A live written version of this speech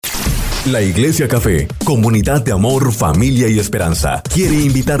La Iglesia Café, comunidad de amor, familia y esperanza, quiere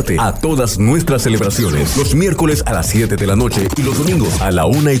invitarte a todas nuestras celebraciones los miércoles a las 7 de la noche y los domingos a la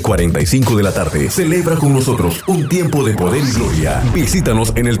 1:45 de la tarde. Celebra con nosotros un tiempo de poder y gloria.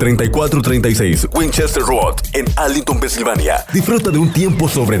 Visítanos en el 3436 Winchester Road en Arlington, Pensilvania. Disfruta de un tiempo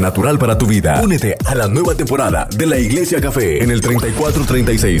sobrenatural para tu vida. Únete a la nueva temporada de La Iglesia Café en el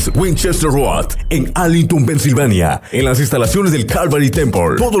 3436 Winchester Road en Arlington, Pensilvania, en las instalaciones del Calvary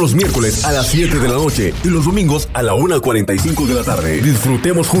Temple, todos los miércoles a las 7 de la noche y los domingos a la 1:45 de la tarde.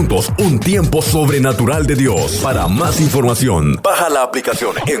 Disfrutemos juntos un tiempo sobrenatural de Dios. Para más información, baja la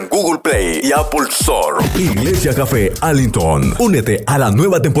aplicación en Google Play y Apple Store. Iglesia Café Arlington. Únete a la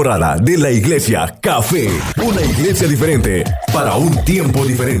nueva temporada de La Iglesia Café. Una iglesia diferente para un tiempo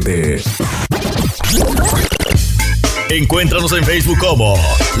diferente. Encuéntranos en Facebook como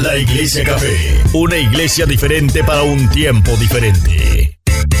La Iglesia Café. Una iglesia diferente para un tiempo diferente.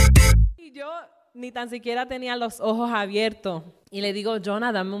 Ni tan siquiera tenía los ojos abiertos. Y le digo,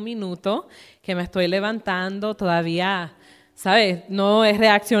 Jonah, dame un minuto, que me estoy levantando, todavía, ¿sabes? No he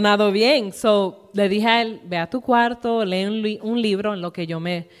reaccionado bien. Le dije a él, ve a tu cuarto, lee un libro en lo que yo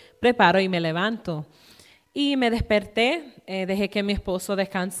me preparo y me levanto. Y me desperté, dejé que mi esposo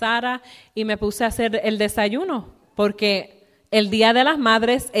descansara y me puse a hacer el desayuno, porque el Día de las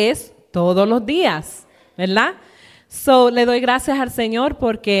Madres es todos los días, ¿verdad? Le doy gracias al Señor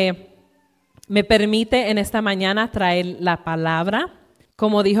porque me permite en esta mañana traer la palabra.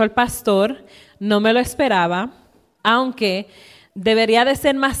 Como dijo el pastor, no me lo esperaba, aunque debería de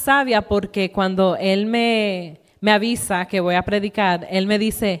ser más sabia porque cuando él me avisa que voy a predicar, él me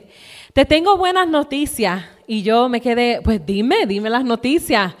dice, te tengo buenas noticias. Y yo me quedé, pues dime las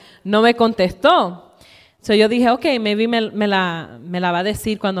noticias. No me contestó. Yo dije, ok, maybe me la va a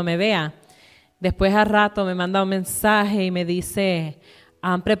decir cuando me vea. Después al rato me manda un mensaje y me dice,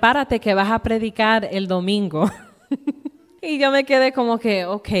 prepárate que vas a predicar el domingo. Y yo me quedé como que,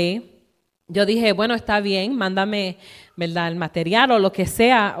 ok. Yo dije, bueno, está bien, mándame, ¿verdad?, el material o lo que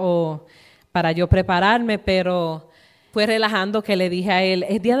sea o para yo prepararme, pero fue relajando que le dije a él,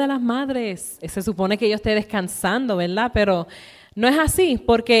 es Día de las Madres, se supone que yo esté descansando, ¿verdad? Pero no es así,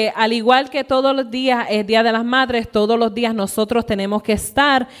 porque al igual que todos los días es Día de las Madres, todos los días nosotros tenemos que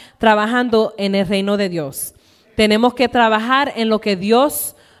estar trabajando en el reino de Dios. Tenemos que trabajar en lo que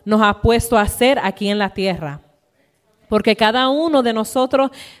Dios nos ha puesto a hacer aquí en la tierra. Porque cada uno de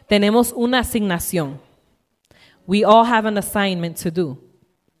nosotros tenemos una asignación. We all have an assignment to do.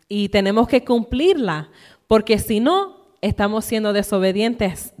 Y tenemos que cumplirla, porque si no, estamos siendo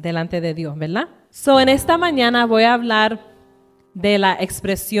desobedientes delante de Dios, ¿verdad? En esta mañana voy a hablar de la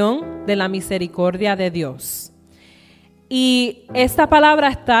expresión de la misericordia de Dios. Y esta palabra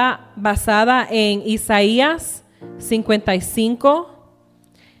está basada en Isaías 55.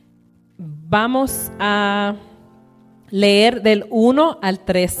 Vamos a leer del 1 al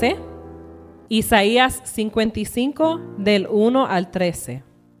 13. Isaías 55 del 1 al 13.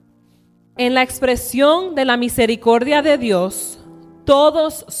 En la expresión de la misericordia de Dios,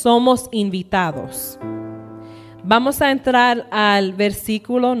 todos somos invitados. Vamos a entrar al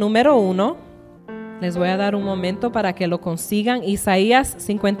versículo número 1. Les voy a dar un momento para que lo consigan. Isaías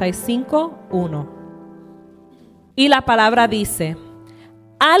 55, 1. Y la palabra dice,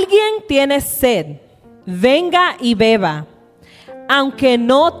 alguien tiene sed, venga y beba, aunque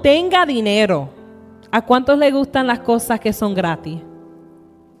no tenga dinero. ¿A cuántos les gustan las cosas que son gratis?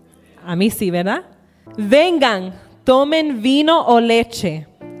 A mí sí, ¿verdad? Vengan, tomen vino o leche,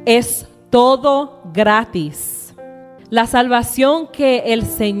 es todo gratis. La salvación que el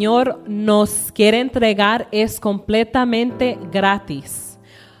Señor nos quiere entregar es completamente gratis.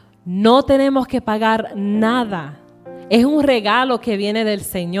 No tenemos que pagar nada. Es un regalo que viene del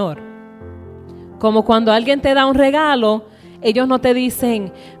Señor. Como cuando alguien te da un regalo, ellos no te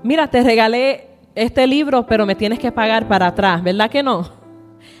dicen, mira, te regalé este libro, pero me tienes que pagar para atrás, ¿verdad que no?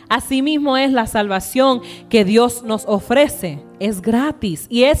 Así mismo es la salvación que Dios nos ofrece. Es gratis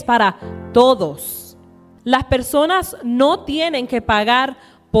y es para todos. Las personas no tienen que pagar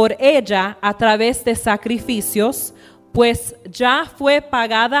por ella a través de sacrificios, pues ya fue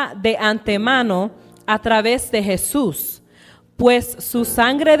pagada de antemano a través de Jesús, pues su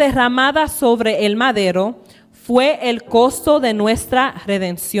sangre derramada sobre el madero fue el costo de nuestra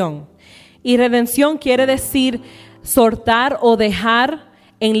redención. Y redención quiere decir soltar o dejar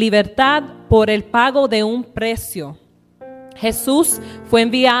en libertad por el pago de un precio. Jesús fue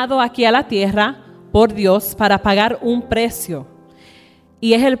enviado aquí a la tierra por Dios para pagar un precio.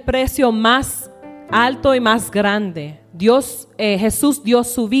 Y es el precio más alto y más grande. Jesús dio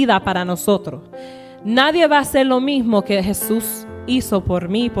su vida para nosotros. Nadie va a hacer lo mismo que Jesús hizo por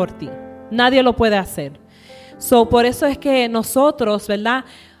mí y por ti. Nadie lo puede hacer. Por eso es que nosotros, ¿verdad?,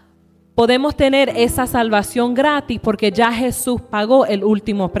 podemos tener esa salvación gratis porque ya Jesús pagó el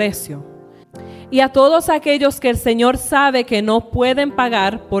último precio. Y a todos aquellos que el Señor sabe que no pueden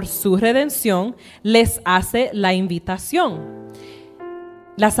pagar por su redención, les hace la invitación.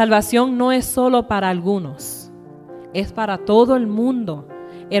 La salvación no es solo para algunos, es para todo el mundo.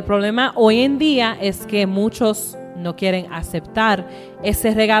 El problema hoy en día es que muchos no quieren aceptar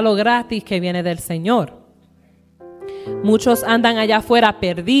ese regalo gratis que viene del Señor. Muchos andan allá afuera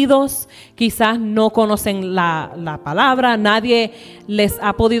perdidos, quizás no conocen la palabra, nadie les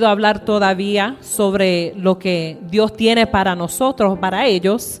ha podido hablar todavía sobre lo que Dios tiene para nosotros, para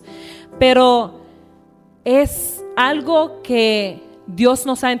ellos, pero es algo que Dios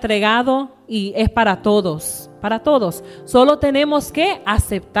nos ha entregado y es para todos, para todos. Solo tenemos que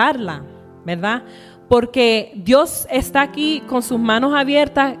aceptarla, ¿verdad? Porque Dios está aquí con sus manos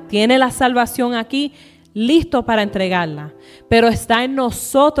abiertas, tiene la salvación aquí, listo para entregarla, pero está en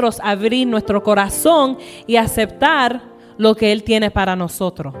nosotros abrir nuestro corazón y aceptar lo que Él tiene para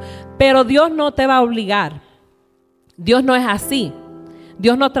nosotros. Pero Dios no te va a obligar. Dios no es así.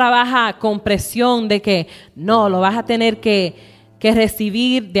 Dios no trabaja con presión de que no, lo vas a tener que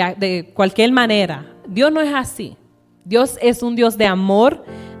recibir de cualquier manera. Dios no es así. Dios es un Dios de amor,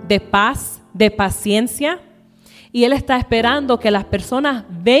 de paz, de paciencia, y Él está esperando que las personas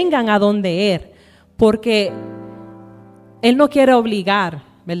vengan a donde Él. Porque Él no quiere obligar,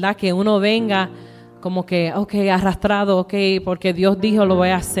 ¿verdad? Que uno venga como que, arrastrado, porque Dios dijo lo voy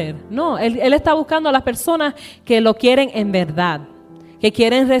a hacer. No, Él está buscando a las personas que lo quieren en verdad, que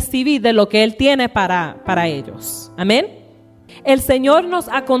quieren recibir de lo que Él tiene para ellos. Amén. El Señor nos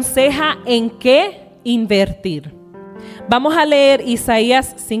aconseja en qué invertir. Vamos a leer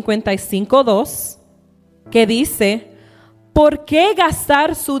Isaías 55:2, que dice: ¿por qué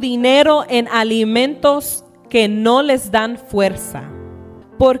gastar su dinero en alimentos que no les dan fuerza?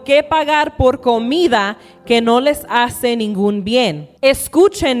 ¿Por qué pagar por comida que no les hace ningún bien?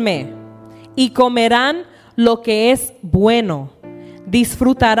 Escúchenme y comerán lo que es bueno.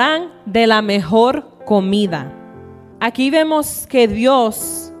 Disfrutarán de la mejor comida. Aquí vemos que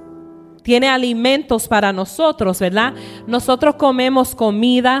Dios tiene alimentos para nosotros, ¿verdad? Nosotros comemos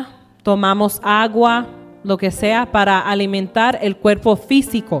comida, tomamos agua, lo que sea para alimentar el cuerpo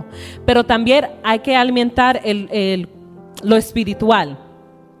físico, pero también hay que alimentar lo espiritual,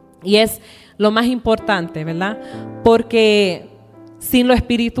 y es lo más importante, ¿verdad? Porque sin lo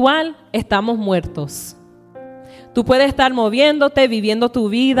espiritual estamos muertos. Tú puedes estar moviéndote, viviendo tu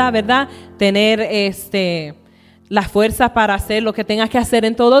vida, ¿verdad? Tener las fuerzas para hacer lo que tengas que hacer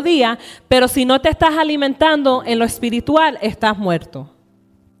en todo día, pero si no te estás alimentando en lo espiritual, estás muerto.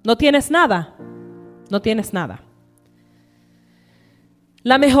 No tienes nada. No tienes nada.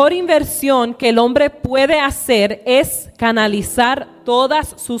 La mejor inversión que el hombre puede hacer es canalizar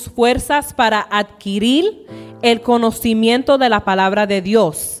todas sus fuerzas para adquirir el conocimiento de la palabra de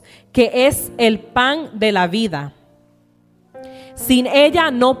Dios, que es el pan de la vida. Sin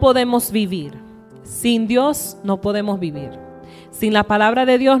ella no podemos vivir. Sin Dios no podemos vivir. Sin la palabra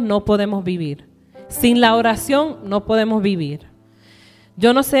de Dios no podemos vivir. Sin la oración no podemos vivir.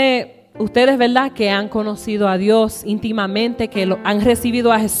 Yo no sé ustedes, ¿verdad?, que han conocido a Dios íntimamente, que han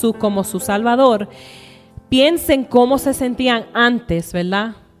recibido a Jesús como su Salvador, piensen cómo se sentían antes,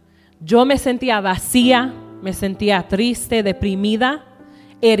 ¿verdad? Yo me sentía vacía, me sentía triste, deprimida,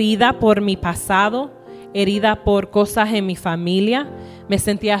 herida por mi pasado, herida por cosas en mi familia, me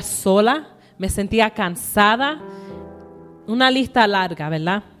sentía sola, me sentía cansada, una lista larga,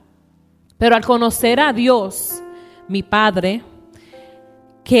 ¿verdad? Pero al conocer a Dios, mi Padre,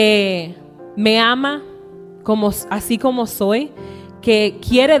 que me ama así como soy, que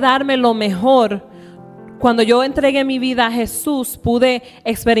quiere darme lo mejor. Cuando yo entregué mi vida a Jesús, pude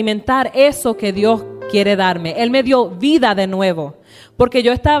experimentar eso que Dios quiere darme. Él me dio vida de nuevo, porque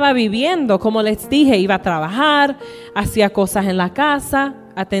yo estaba viviendo, como les dije, iba a trabajar, hacía cosas en la casa,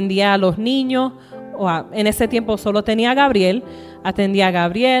 atendía a los niños, en ese tiempo solo tenía a Gabriel, atendía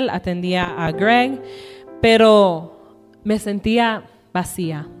a Greg, pero me sentía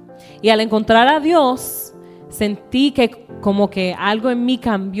vacía. Y al encontrar a Dios, sentí que como que algo en mí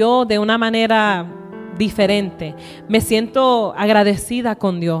cambió de una manera diferente. Me siento agradecida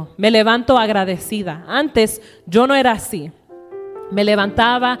con Dios. Me levanto agradecida. Antes yo no era así. Me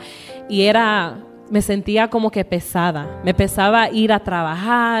levantaba y me sentía como que pesada. Me pesaba ir a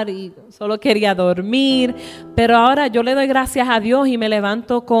trabajar y solo quería dormir. Pero ahora yo le doy gracias a Dios y me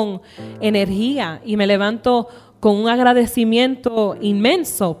levanto con energía y me levanto con un agradecimiento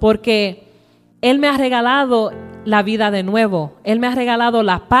inmenso, porque Él me ha regalado la vida de nuevo. Él me ha regalado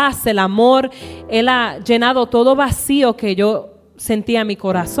la paz, el amor. Él ha llenado todo vacío que yo sentía en mi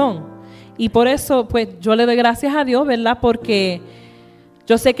corazón. Y por eso, pues, yo le doy gracias a Dios, ¿verdad? Porque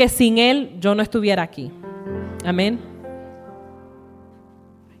yo sé que sin Él yo no estuviera aquí. Amén.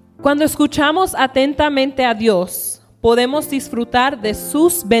 Cuando escuchamos atentamente a Dios, podemos disfrutar de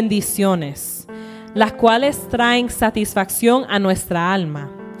sus bendiciones, las cuales traen satisfacción a nuestra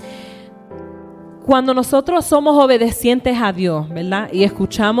alma. Cuando nosotros somos obedientes a Dios, ¿verdad? Y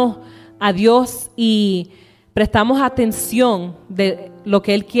escuchamos a Dios y prestamos atención de lo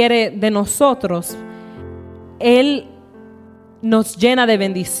que Él quiere de nosotros, Él nos llena de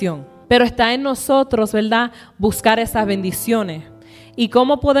bendición. Pero está en nosotros, ¿verdad?, buscar esas bendiciones. ¿Y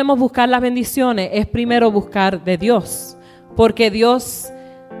cómo podemos buscar las bendiciones? Es primero buscar de Dios, porque Dios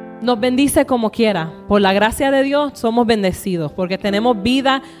nos bendice como quiera. Por la gracia de Dios somos bendecidos, porque tenemos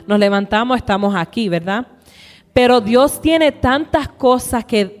vida, nos levantamos, estamos aquí, ¿verdad? Pero Dios tiene tantas cosas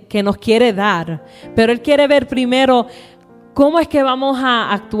que nos quiere dar, pero Él quiere ver primero cómo es que vamos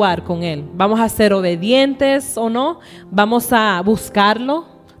a actuar con Él. ¿Vamos a ser obedientes o no? ¿Vamos a buscarlo?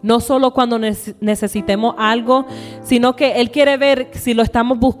 No solo cuando necesitemos algo, sino que Él quiere ver si lo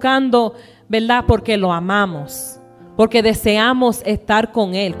estamos buscando, ¿verdad? Porque lo amamos, porque deseamos estar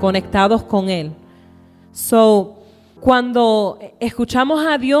con Él, conectados con Él. Cuando escuchamos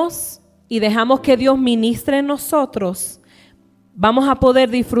a Dios y dejamos que Dios ministre en nosotros, vamos a poder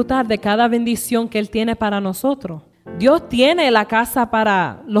disfrutar de cada bendición que Él tiene para nosotros. Dios tiene la casa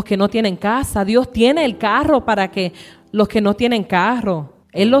para los que no tienen casa. Dios tiene el carro para que los que no tienen carro.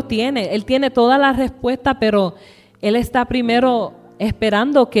 Él lo tiene. Él tiene todas las respuestas, pero Él está primero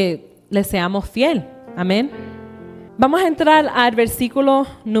esperando que le seamos fiel. Amén. Vamos a entrar al versículo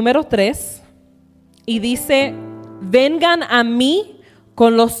número 3 y dice: vengan a mí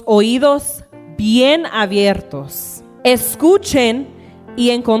con los oídos bien abiertos. Escuchen y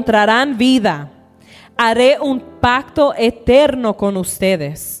encontrarán vida. Haré un pacto eterno con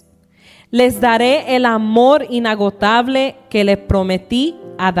ustedes. Les daré el amor inagotable que le prometí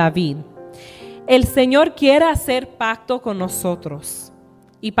a David. El Señor quiere hacer pacto con nosotros.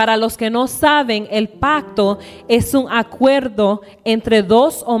 Y para los que no saben, el pacto es un acuerdo entre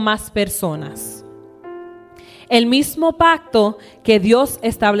dos o más personas. El mismo pacto que Dios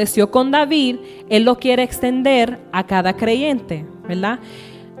estableció con David, Él lo quiere extender a cada creyente, ¿verdad?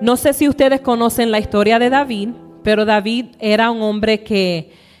 No sé si ustedes conocen la historia de David, pero David era un hombre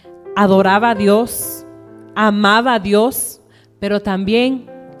que adoraba a Dios, amaba a Dios, pero también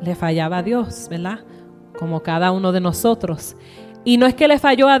le fallaba a Dios, ¿verdad? Como cada uno de nosotros. Y no es que le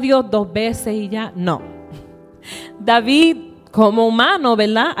falló a Dios 2 veces y ya, no. David, como humano,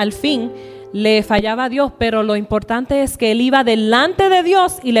 ¿verdad? Al fin le fallaba a Dios, pero lo importante es que él iba delante de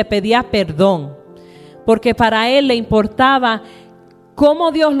Dios y le pedía perdón, porque para él le importaba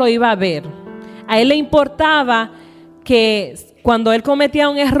cómo Dios lo iba a ver. A él le importaba que cuando él cometía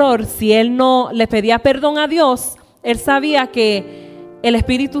un error, si él no le pedía perdón a Dios, él sabía que el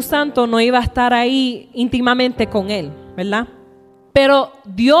Espíritu Santo no iba a estar ahí íntimamente con él, ¿verdad? Pero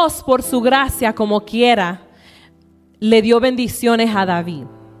Dios, por su gracia, como quiera, le dio bendiciones a David.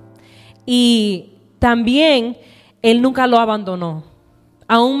 Y también él nunca lo abandonó.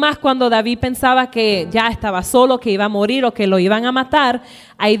 Aún más cuando David pensaba que ya estaba solo, que iba a morir o que lo iban a matar,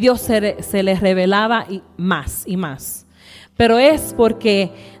 ahí Dios se le revelaba más y más. Pero es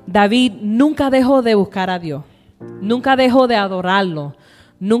porque David nunca dejó de buscar a Dios, nunca dejó de adorarlo,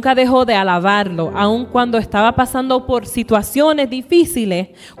 nunca dejó de alabarlo, aun cuando estaba pasando por situaciones difíciles,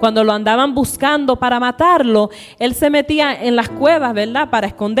 cuando lo andaban buscando para matarlo, él se metía en las cuevas, ¿verdad?, para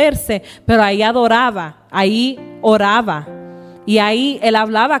esconderse, pero ahí adoraba, ahí oraba y ahí él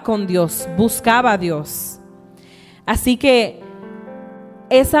hablaba con Dios, buscaba a Dios. Así que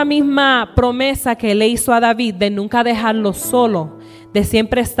esa misma promesa que le hizo a David de nunca dejarlo solo, de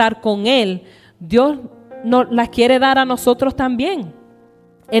siempre estar con él, Dios nos la quiere dar a nosotros también.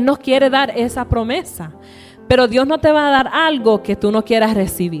 Él nos quiere dar esa promesa, pero Dios no te va a dar algo que tú no quieras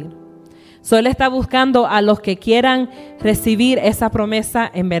recibir. Él está buscando a los que quieran recibir esa promesa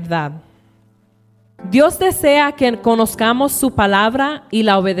en verdad. Dios desea que conozcamos su palabra y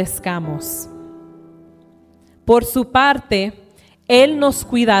la obedezcamos. Por su parte, Él nos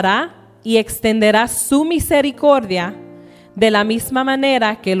cuidará y extenderá su misericordia de la misma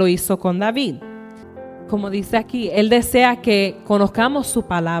manera que lo hizo con David. Como dice aquí, Él desea que conozcamos su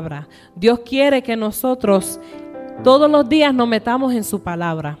palabra. Dios quiere que nosotros todos los días nos metamos en su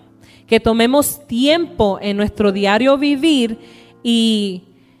palabra, que tomemos tiempo en nuestro diario vivir y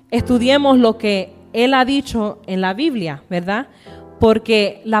estudiemos lo que Él ha dicho en la Biblia, ¿verdad?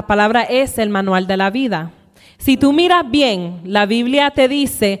 Porque la palabra es el manual de la vida. Si tú miras bien, la Biblia te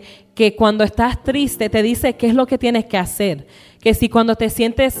dice que cuando estás triste, te dice qué es lo que tienes que hacer. Que si cuando te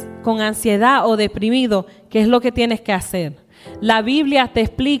sientes con ansiedad o deprimido, qué es lo que tienes que hacer. La Biblia te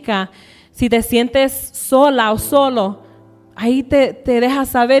explica, si te sientes sola o solo, ahí te deja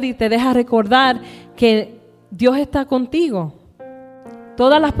saber y te deja recordar que Dios está contigo.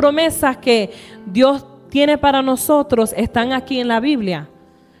 Todas las promesas que Dios tiene para nosotros están aquí en la Biblia.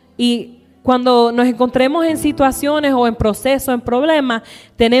 Y cuando nos encontremos en situaciones o en procesos, en problemas,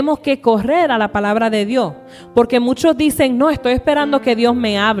 tenemos que correr a la palabra de Dios. Porque muchos dicen, no, estoy esperando que Dios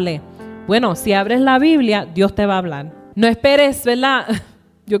me hable. Bueno, si abres la Biblia, Dios te va a hablar. No esperes, ¿verdad?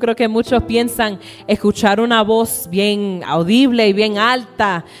 Yo creo que muchos piensan escuchar una voz bien audible y bien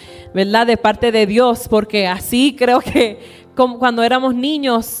alta, ¿verdad? De parte de Dios, porque así creo que como cuando éramos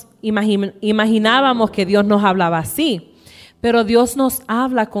niños imaginábamos que Dios nos hablaba así. Pero Dios nos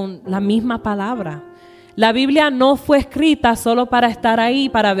habla con la misma palabra. La Biblia no fue escrita solo para estar ahí,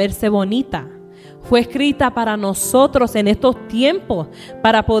 para verse bonita. Fue escrita para nosotros en estos tiempos,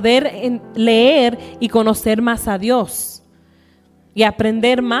 para poder leer y conocer más a Dios y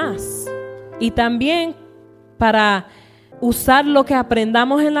aprender más. Y también para usar lo que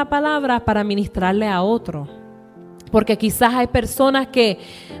aprendamos en la palabra para ministrarle a otro. Porque quizás hay personas que,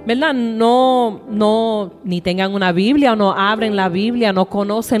 ¿verdad? No ni tengan una Biblia o no abren la Biblia, no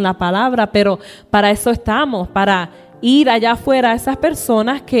conocen la palabra, pero para eso estamos, para ir allá afuera a esas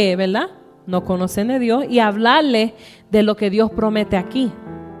personas que, ¿verdad? No conocen de Dios y hablarles de lo que Dios promete aquí.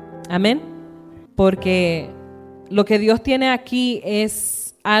 Amén. Porque lo que Dios tiene aquí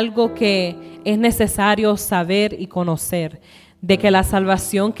es algo que es necesario saber y conocer, de que la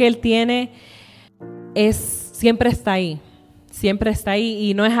salvación que Él tiene siempre está ahí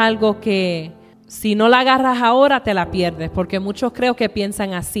y no es algo que si no la agarras ahora te la pierdes, porque muchos creo que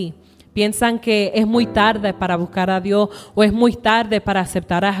piensan así, piensan que es muy tarde para buscar a Dios o es muy tarde para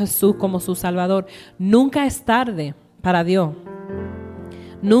aceptar a Jesús como su Salvador. Nunca es tarde para Dios,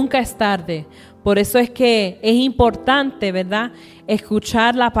 nunca es tarde. Por eso es que es importante, ¿verdad?,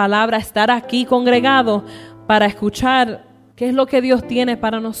 escuchar la palabra, estar aquí congregados para escuchar qué es lo que Dios tiene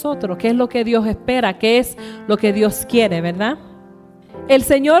para nosotros, qué es lo que Dios espera, qué es lo que Dios quiere, ¿verdad? El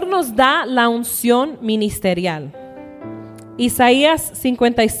Señor nos da la unción ministerial. Isaías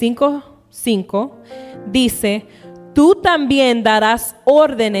 55:5 dice, tú también darás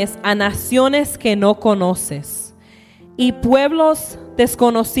órdenes a naciones que no conoces, y pueblos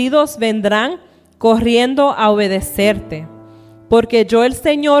desconocidos vendrán corriendo a obedecerte, porque yo, el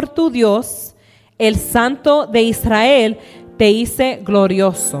Señor tu Dios, el Santo de Israel, te hice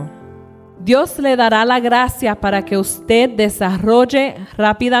glorioso. Dios le dará la gracia para que usted desarrolle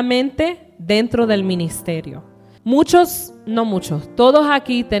rápidamente dentro del ministerio. Todos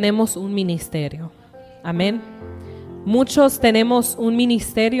aquí tenemos un ministerio. Amén. Todos tenemos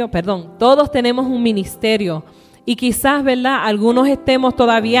un ministerio. Y quizás, ¿verdad?, algunos estemos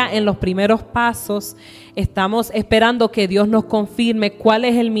todavía en los primeros pasos, estamos esperando que Dios nos confirme cuál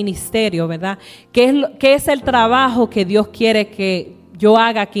es el ministerio, ¿verdad? ¿Qué es el trabajo que Dios quiere que yo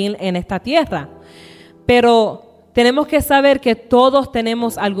haga aquí en esta tierra? Pero tenemos que saber que todos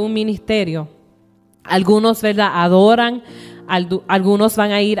tenemos algún ministerio. Algunos, ¿verdad?, adoran, algunos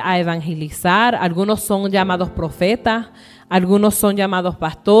van a ir a evangelizar, algunos son llamados profetas, algunos son llamados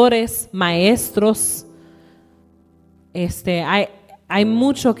pastores, maestros. Hay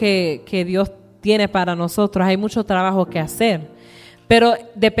mucho que Dios tiene para nosotros, hay mucho trabajo que hacer, pero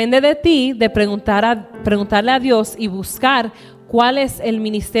depende de ti de preguntarle a Dios y buscar cuál es el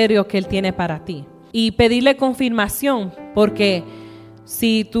ministerio que Él tiene para ti y pedirle confirmación, porque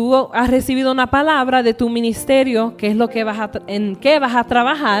si tú has recibido una palabra de tu ministerio, qué es lo que en qué vas a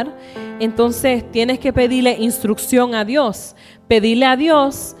trabajar, entonces tienes que pedirle instrucción a Dios, pedirle a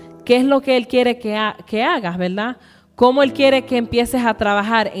Dios qué es lo que Él quiere que hagas, ¿verdad? Cómo Él quiere que empieces a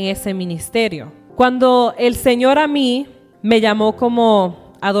trabajar en ese ministerio. Cuando el Señor a mí me llamó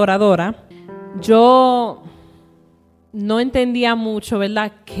como adoradora, yo no entendía mucho,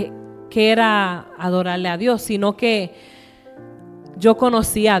 ¿verdad?, qué era adorarle a Dios, sino que yo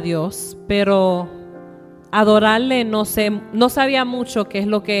conocía a Dios, pero adorarle no sabía mucho qué es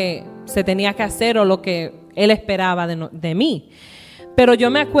lo que se tenía que hacer o lo que Él esperaba de mí. Pero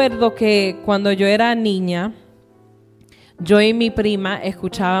yo me acuerdo que cuando yo era niña, yo y mi prima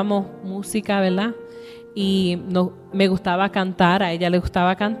escuchábamos música, ¿verdad? Y me gustaba cantar, a ella le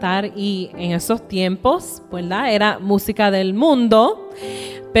gustaba cantar, y en esos tiempos, ¿verdad?, era música del mundo,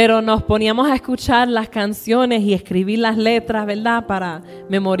 pero nos poníamos a escuchar las canciones y escribir las letras, ¿verdad?, para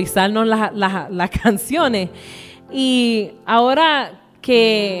memorizarnos las canciones. Y ahora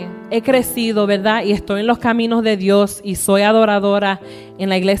que he crecido, ¿verdad? Y estoy en los caminos de Dios y soy adoradora en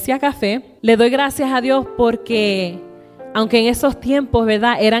la Iglesia Café, le doy gracias a Dios porque, aunque en esos tiempos,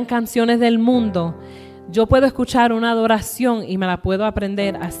 ¿verdad?, eran canciones del mundo, yo puedo escuchar una adoración y me la puedo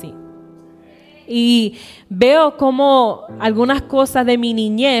aprender así. Y veo cómo algunas cosas de mi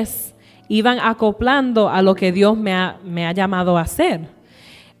niñez iban acoplando a lo que Dios me ha llamado a hacer.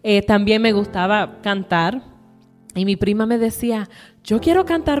 También me gustaba cantar y mi prima me decía, yo quiero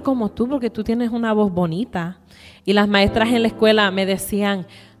cantar como tú porque tú tienes una voz bonita. Y las maestras en la escuela me decían,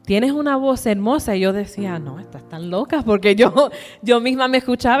 tienes una voz hermosa. Y yo decía, no, estás tan loca, porque yo misma me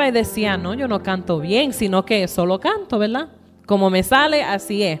escuchaba y decía, no, yo no canto bien, sino que solo canto, ¿verdad? Como me sale,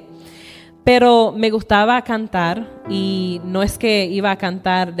 así es. Pero me gustaba cantar y no es que iba a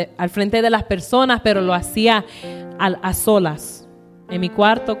cantar al frente de las personas, pero lo hacía a solas, en mi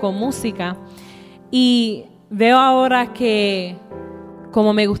cuarto con música. Y veo ahora que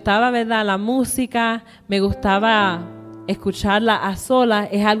como me gustaba, ¿verdad?, la música, me gustaba escucharla a solas,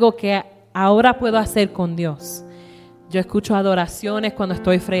 es algo que ahora puedo hacer con Dios. Yo escucho adoraciones cuando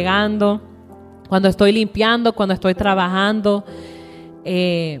estoy fregando, cuando estoy limpiando, cuando estoy trabajando.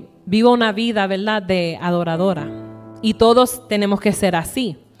 Vivo una vida, ¿verdad?, de adoradora. Y todos tenemos que ser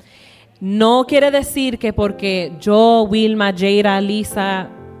así. No quiere decir que porque yo, Wilma, Jaira, Lisa,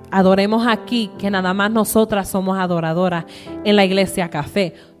 adoremos aquí, que nada más nosotras somos adoradoras en la Iglesia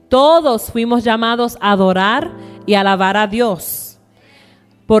Café. Todos fuimos llamados a adorar y alabar a Dios.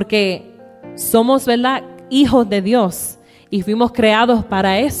 Porque somos, ¿verdad?, hijos de Dios. Y fuimos creados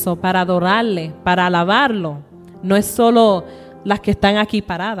para eso, para adorarle, para alabarlo. No es solo las que están aquí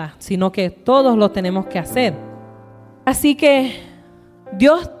paradas, sino que todos lo tenemos que hacer. Así que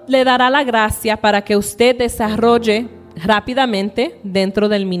Dios le dará la gracia para que usted desarrolle rápidamente dentro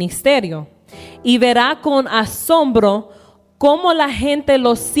del ministerio y verá con asombro cómo la gente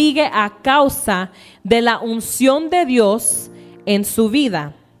lo sigue a causa de la unción de Dios en su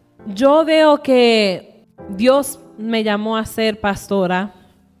vida. Yo veo que Dios me llamó a ser pastora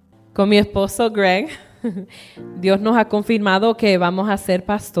con mi esposo Greg. Dios nos ha confirmado que vamos a ser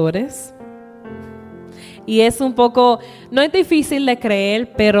pastores. Y es un poco, no es difícil de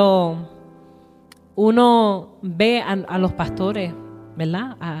creer, pero uno ve a los pastores,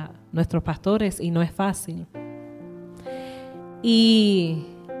 ¿verdad?, a nuestros pastores, y no es fácil. Y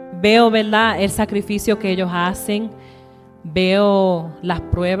veo, ¿verdad?, el sacrificio que ellos hacen, veo las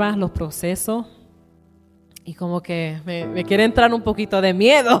pruebas, los procesos, y como que me quiere entrar un poquito de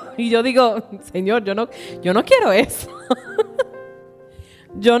miedo. Y yo digo, Señor, yo no quiero eso.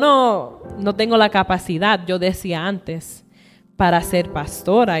 Yo no tengo la capacidad, yo decía antes, para ser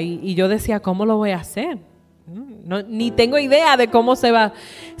pastora. Y yo decía, ¿cómo lo voy a hacer? Ni tengo idea de cómo se va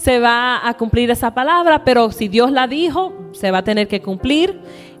a cumplir esa palabra, pero si Dios la dijo, se va a tener que cumplir.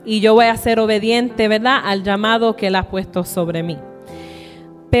 Y yo voy a ser obediente, ¿verdad?, al llamado que Él ha puesto sobre mí.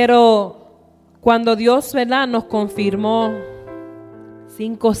 Pero cuando Dios, ¿verdad?, nos confirmó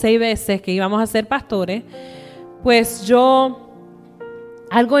 5 o 6 veces que íbamos a ser pastores, pues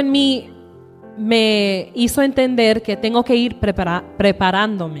algo en mí me hizo entender que tengo que ir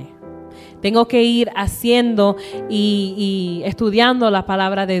preparándome. Tengo que ir haciendo y estudiando la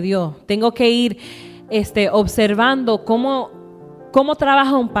palabra de Dios. Tengo que ir observando cómo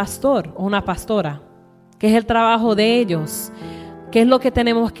trabaja un pastor o una pastora, qué es el trabajo de ellos, qué es lo que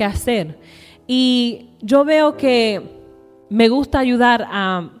tenemos que hacer. Y yo veo que me gusta ayudar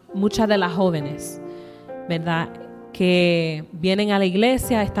a muchas de las jóvenes, ¿verdad?, que vienen a la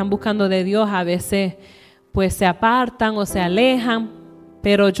iglesia, están buscando de Dios, a veces pues se apartan o se alejan,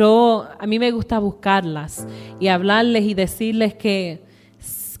 pero a mí me gusta buscarlas y hablarles y decirles que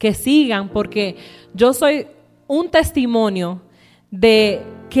sigan, porque yo soy un testimonio de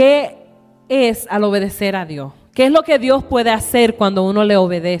qué es al obedecer a Dios. ¿Qué es lo que Dios puede hacer cuando uno le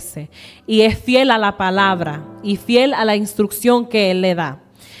obedece y es fiel a la palabra y fiel a la instrucción que Él le da?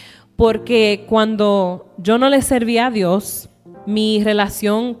 Porque cuando yo no le servía a Dios, mi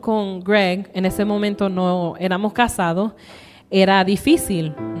relación con Greg, en ese momento no éramos casados, era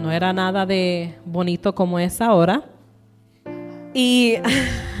difícil, no era nada de bonito como es ahora. Y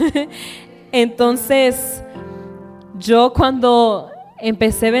entonces yo cuando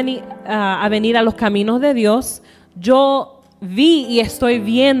empecé a venir a los caminos de Dios, yo vi y estoy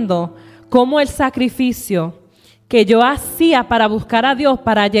viendo cómo el sacrificio que yo hacía para buscar a Dios,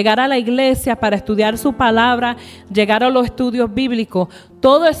 para llegar a la iglesia, para estudiar su palabra, llegar a los estudios bíblicos,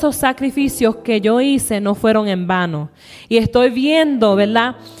 todos esos sacrificios que yo hice no fueron en vano. Y estoy viendo,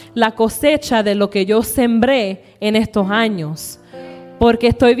 ¿verdad?, la cosecha de lo que yo sembré en estos años. porque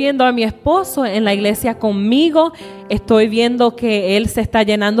estoy viendo a mi esposo en la iglesia conmigo, estoy viendo que él se está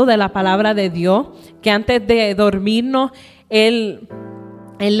llenando de la palabra de Dios, que antes de dormirnos, él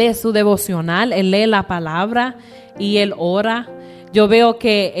lee su devocional, él lee la palabra y él ora. Yo veo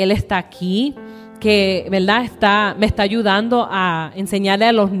que él está aquí, que ¿verdad? Me está ayudando a enseñarle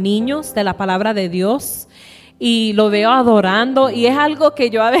a los niños de la palabra de Dios. Y lo veo adorando y es algo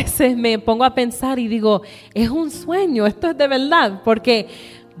que yo a veces me pongo a pensar y digo, es un sueño, esto es de verdad, porque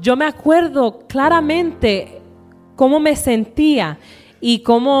yo me acuerdo claramente cómo me sentía y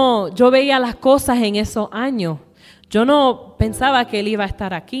cómo yo veía las cosas en esos años. Yo no pensaba que él iba a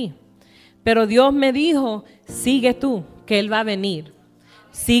estar aquí, pero Dios me dijo, sigue tú, que él va a venir.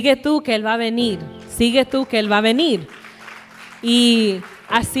 Sigue tú, que él va a venir. Sigue tú, que él va a venir. Y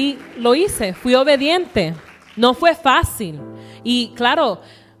así lo hice, fui obediente. No fue fácil y claro,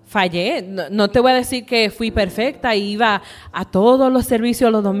 fallé, no te voy a decir que fui perfecta, iba a todos los servicios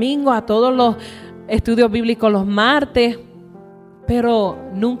los domingos, a todos los estudios bíblicos los martes, pero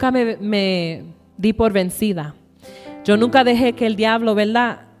nunca me di por vencida. Yo nunca dejé que el diablo,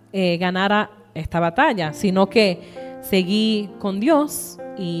 ¿verdad?, ganara esta batalla, sino que seguí con Dios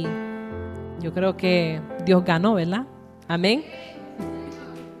y yo creo que Dios ganó, ¿verdad? Amén.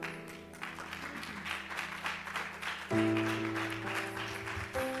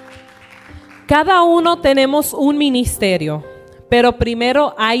 Cada uno tenemos un ministerio, pero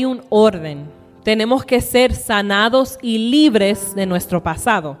primero hay un orden. Tenemos que ser sanados y libres de nuestro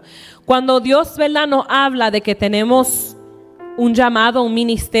pasado. Cuando Dios, ¿verdad?, nos habla de que tenemos un llamado, un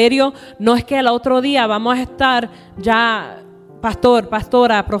ministerio, no es que el otro día vamos a estar ya pastor,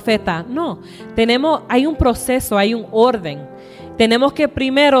 pastora, profeta. No, hay un proceso, hay un orden. Tenemos que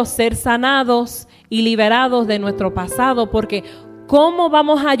primero ser sanados y liberados de nuestro pasado, porque ¿cómo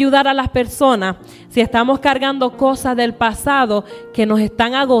vamos a ayudar a las personas si estamos cargando cosas del pasado que nos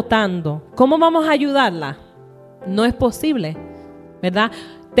están agotando? ¿Cómo vamos a ayudarlas? No es posible, ¿verdad?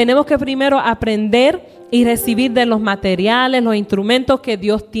 Tenemos que primero aprender y recibir de los materiales, los instrumentos que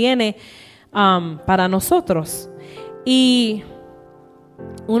Dios tiene para nosotros. Y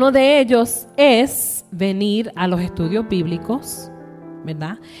uno de ellos es venir a los estudios bíblicos,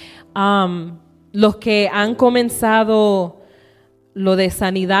 ¿verdad? Los que han comenzado lo de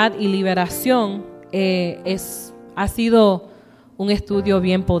sanidad y liberación ha sido un estudio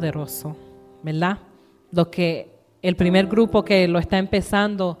bien poderoso, ¿verdad? El primer grupo que lo está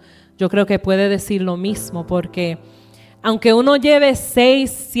empezando, yo creo que puede decir lo mismo, porque aunque uno lleve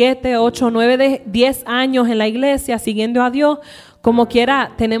 6, 7, 8, 9, 10 años en la iglesia siguiendo a Dios, como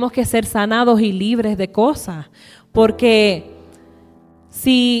quiera tenemos que ser sanados y libres de cosas, porque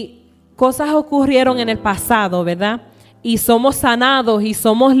si cosas ocurrieron en el pasado, ¿verdad?, y somos sanados y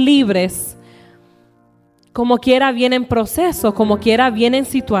somos libres, como quiera vienen procesos, como quiera vienen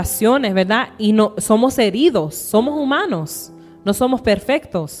situaciones, ¿verdad? Y no somos heridos, somos humanos, no somos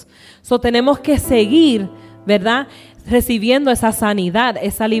perfectos. Tenemos que seguir, ¿verdad?, recibiendo esa sanidad,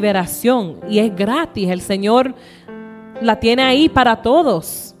 esa liberación, y es gratis. El Señor la tiene ahí para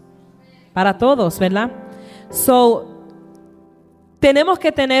todos, ¿verdad? Tenemos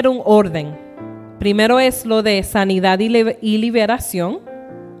que tener un orden. Primero es lo de sanidad y liberación.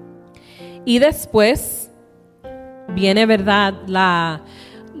 Y después viene, ¿verdad?, la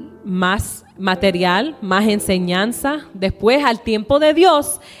más material, más enseñanza. Después, al tiempo de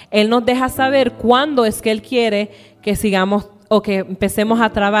Dios, Él nos deja saber cuándo es que Él quiere que sigamos o que empecemos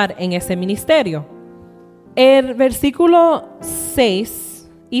a trabajar en ese ministerio. El versículo 6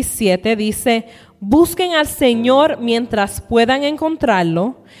 y 7 dice: busquen al Señor mientras puedan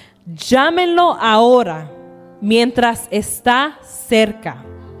encontrarlo. Llámenlo ahora, mientras está cerca.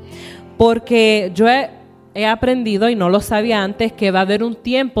 Porque yo he aprendido, y no lo sabía antes, que va a haber un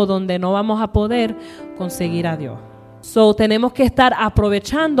tiempo donde no vamos a poder conseguir a Dios. Tenemos que estar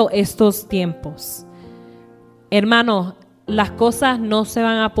aprovechando estos tiempos. Hermanos, las cosas no se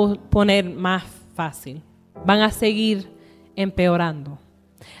van a poner más fácil. Van a seguir empeorando.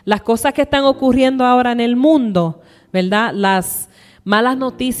 Las cosas que están ocurriendo ahora en el mundo, ¿verdad?, las malas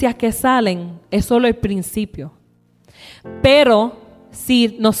noticias que salen, es solo el principio. Pero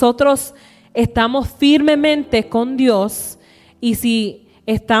si nosotros estamos firmemente con Dios y si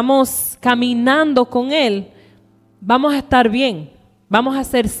estamos caminando con Él, vamos a estar bien, vamos a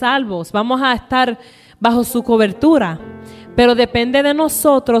ser salvos, vamos a estar bajo su cobertura. Pero depende de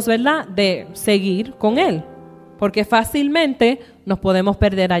nosotros, ¿verdad?, de seguir con Él, porque fácilmente nos podemos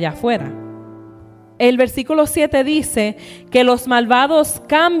perder allá afuera. El versículo 7 dice que los malvados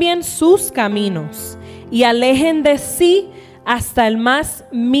cambien sus caminos y alejen de sí hasta el más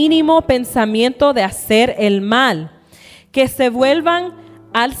mínimo pensamiento de hacer el mal. que se vuelvan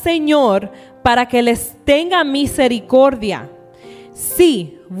al Señor para que les tenga misericordia.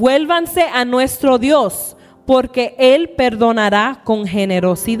 Sí, vuélvanse a nuestro Dios, porque Él perdonará con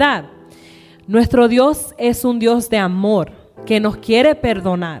generosidad. Nuestro Dios es un Dios de amor que nos quiere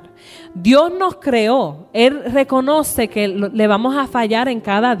perdonar. Dios nos creó. Él reconoce que le vamos a fallar en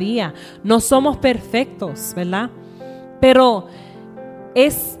cada día. No somos perfectos, ¿verdad? Pero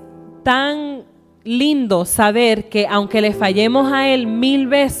es tan lindo saber que aunque le fallemos a Él 1000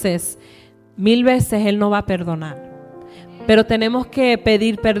 veces, 1000 veces Él nos va a perdonar. Pero tenemos que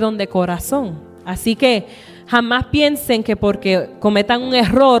pedir perdón de corazón. Así que jamás piensen que porque cometan un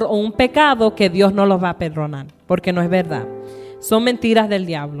error o un pecado que Dios no los va a perdonar, porque no es verdad. Son mentiras del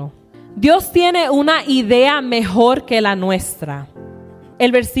diablo. Dios tiene una idea mejor que la nuestra.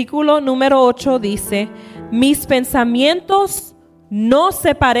 El versículo número 8 dice: mis pensamientos no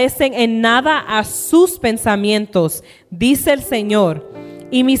se parecen en nada a sus pensamientos, dice el Señor,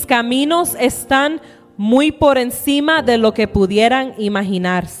 y mis caminos están muy por encima de lo que pudieran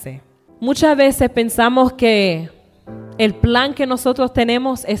imaginarse. Muchas veces pensamos que el plan que nosotros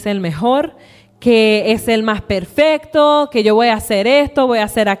tenemos es el mejor, que es el más perfecto, que yo voy a hacer esto, voy a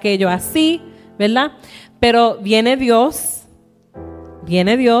hacer aquello así, ¿verdad? Pero viene Dios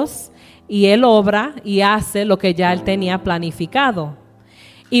y Él obra y hace lo que ya Él tenía planificado.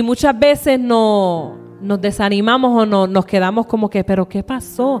 Y muchas veces nos desanimamos o nos quedamos como que, ¿pero qué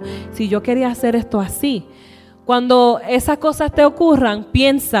pasó? Si yo quería hacer esto así. Cuando esas cosas te ocurran,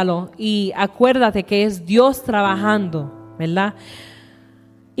 piénsalo y acuérdate que es Dios trabajando, ¿verdad?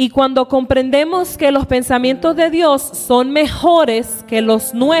 Y cuando comprendemos que los pensamientos de Dios son mejores que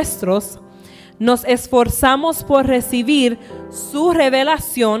los nuestros, nos esforzamos por recibir su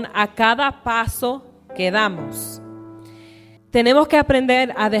revelación a cada paso que damos. Tenemos que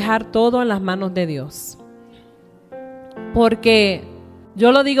aprender a dejar todo en las manos de Dios. Porque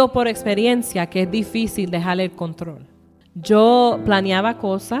yo lo digo por experiencia que es difícil dejar el control. Yo planeaba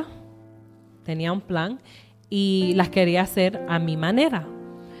cosas, tenía un plan y las quería hacer a mi manera.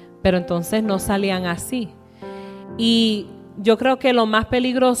 Pero entonces no salían así. Y yo creo que lo más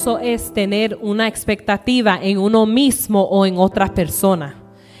peligroso es tener una expectativa en uno mismo o en otras personas.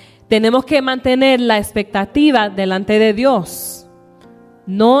 Tenemos que mantener la expectativa delante de Dios,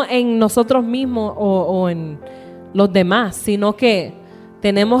 no en nosotros mismos o en los demás, sino que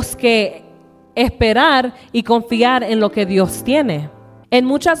tenemos que esperar y confiar en lo que Dios tiene. En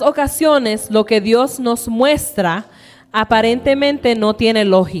muchas ocasiones lo que Dios nos muestra aparentemente no tiene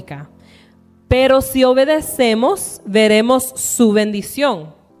lógica, pero si obedecemos, veremos su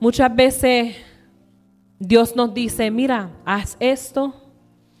bendición. Muchas veces Dios nos dice, mira, haz esto,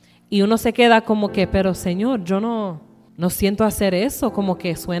 y uno se queda como que, pero Señor, yo no siento hacer eso, como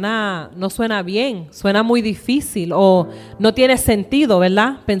que no suena bien, suena muy difícil, o no tiene sentido,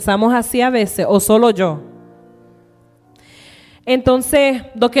 ¿verdad? Pensamos así a veces, o solo yo. Entonces,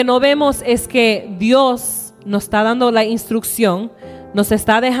 lo que no vemos es que Dios nos está dando la instrucción, nos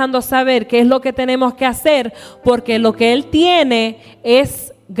está dejando saber qué es lo que tenemos que hacer, porque lo que Él tiene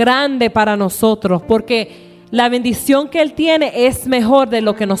es grande para nosotros, porque la bendición que Él tiene es mejor de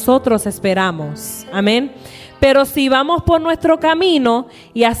lo que nosotros esperamos. Amén. Pero si vamos por nuestro camino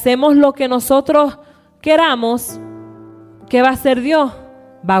y hacemos lo que nosotros queramos, ¿qué va a hacer Dios?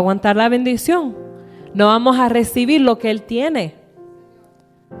 Va a aguantar la bendición. No vamos a recibir lo que Él tiene.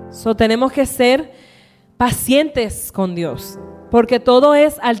 Tenemos que ser pacientes con Dios, porque todo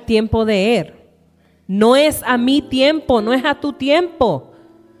es al tiempo de Él. No es a mi tiempo, no es a tu tiempo,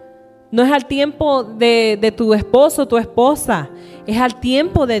 no es al tiempo de tu esposo, tu esposa, es al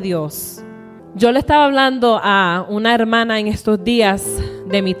tiempo de Dios. Yo le estaba hablando a una hermana en estos días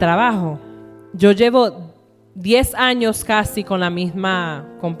de mi trabajo. Yo llevo 10 años casi con la misma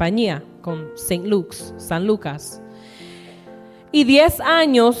compañía, con San Lucas. Y 10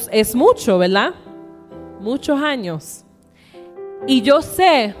 años es mucho, ¿verdad? Muchos años. Y yo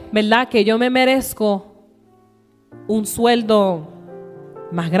sé, ¿verdad?, que yo me merezco un sueldo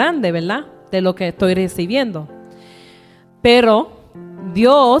más grande, ¿verdad?, de lo que estoy recibiendo. Pero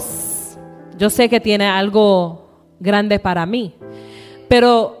Dios, yo sé que tiene algo grande para mí.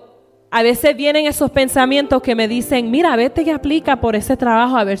 Pero a veces vienen esos pensamientos que me dicen, mira, vete y aplica por ese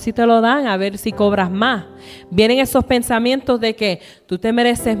trabajo a ver si te lo dan, a ver si cobras más. Vienen esos pensamientos de que tú te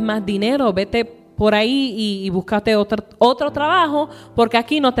mereces más dinero, vete por ahí y búscate otro trabajo, porque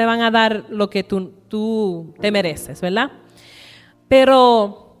aquí no te van a dar lo que tú te mereces, ¿verdad?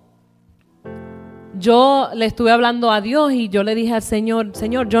 Pero yo le estuve hablando a Dios y yo le dije al Señor,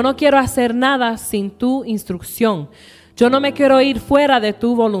 yo no quiero hacer nada sin tu instrucción. Yo no me quiero ir fuera de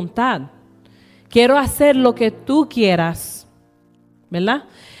tu voluntad. quiero hacer lo que tú quieras, ¿verdad?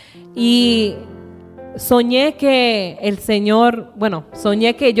 Y soñé que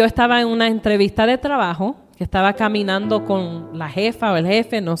soñé que yo estaba en una entrevista de trabajo, que estaba caminando con la jefa o el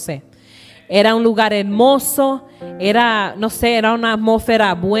jefe, no sé. Era un lugar hermoso, era una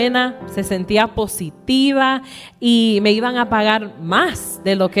atmósfera buena, se sentía positiva y me iban a pagar más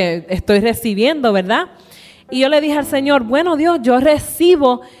de lo que estoy recibiendo, ¿verdad? Y yo le dije al Señor, bueno, Dios, yo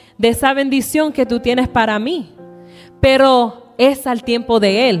recibo de esa bendición que tú tienes para mí, pero es al tiempo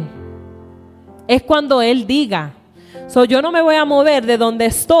de Él. Es cuando Él diga. Yo no me voy a mover de donde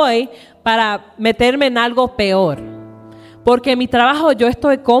estoy para meterme en algo peor. Porque mi trabajo, yo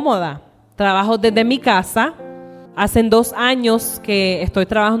estoy cómoda. Trabajo desde mi casa. Hace 2 años que estoy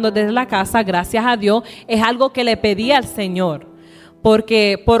trabajando desde la casa, gracias a Dios. Es algo que le pedí al Señor.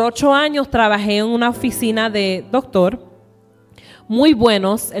 Porque por 8 años trabajé en una oficina de doctor. Muy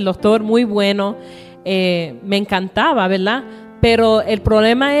buenos, el doctor muy bueno. Me encantaba, ¿verdad? Pero el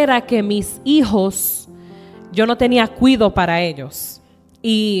problema era que mis hijos, yo no tenía cuidado para ellos.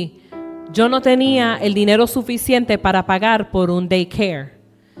 Y yo no tenía el dinero suficiente para pagar por un daycare.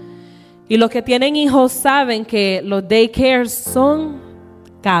 Y los que tienen hijos saben que los daycares son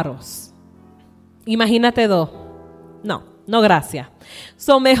caros. Imagínate 2. No, gracias.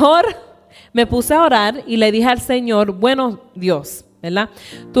 Mejor me puse a orar y le dije al Señor, bueno, Dios, ¿verdad?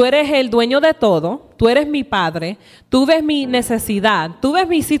 Tú eres el dueño de todo, tú eres mi padre, tú ves mi necesidad, tú ves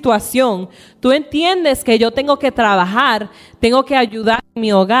mi situación, tú entiendes que yo tengo que trabajar, tengo que ayudar en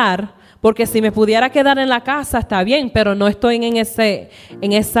mi hogar, porque si me pudiera quedar en la casa está bien, pero no estoy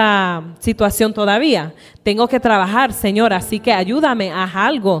en esa situación todavía. Tengo que trabajar, Señor, así que ayúdame, haz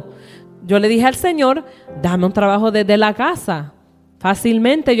algo. Yo le dije al Señor, dame un trabajo desde la casa.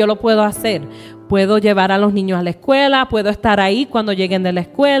 Fácilmente yo lo puedo hacer. Puedo llevar a los niños a la escuela, puedo estar ahí cuando lleguen de la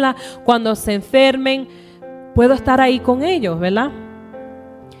escuela, cuando se enfermen, puedo estar ahí con ellos, ¿verdad?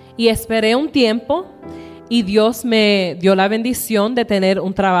 Y esperé un tiempo y Dios me dio la bendición de tener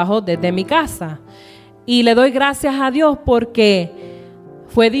un trabajo desde mi casa. Y le doy gracias a Dios porque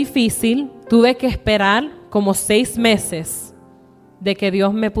fue difícil, tuve que esperar como 6 meses de que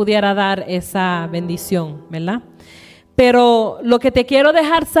Dios me pudiera dar esa bendición, ¿verdad? Pero lo que te quiero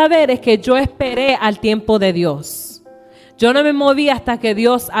dejar saber es que yo esperé al tiempo de Dios. Yo no me moví hasta que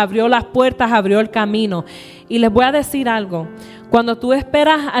Dios abrió las puertas, abrió el camino. Y les voy a decir algo. Cuando tú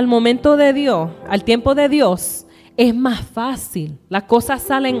esperas al momento de Dios, al tiempo de Dios, es más fácil. Las cosas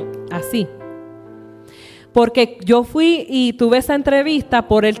salen así. Porque yo fui y tuve esa entrevista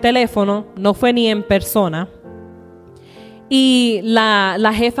por el teléfono, no fue ni en persona. Y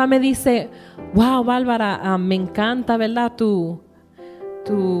la jefa me dice, wow, Bárbara, me encanta, ¿verdad? Tu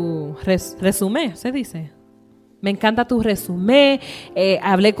resumen, ¿se dice? Me encanta tu resumen.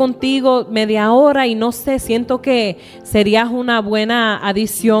 Hablé contigo media hora y no sé, siento que serías una buena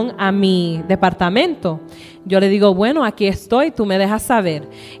adición a mi departamento. Yo le digo, bueno, aquí estoy, tú me dejas saber.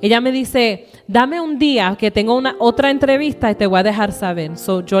 Ella me dice, dame un día que tengo otra entrevista y te voy a dejar saber.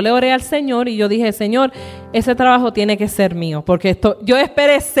 Yo le oré al Señor y yo dije, Señor, ese trabajo tiene que ser mío. Porque yo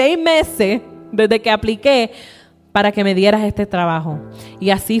esperé 6 meses desde que apliqué para que me dieras este trabajo.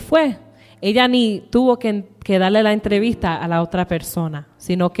 Y así fue. Ella ni tuvo que darle la entrevista a la otra persona,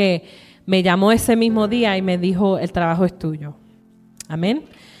 sino que me llamó ese mismo día y me dijo, el trabajo es tuyo. Amén.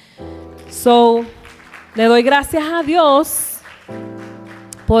 Le doy gracias a Dios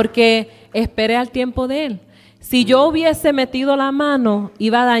porque esperé al tiempo de Él. Si yo hubiese metido la mano,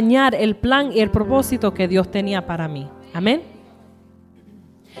 iba a dañar el plan y el propósito que Dios tenía para mí. Amén.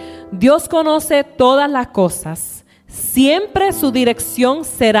 Dios conoce todas las cosas. Siempre su dirección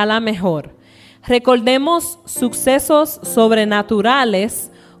será la mejor. Recordemos sucesos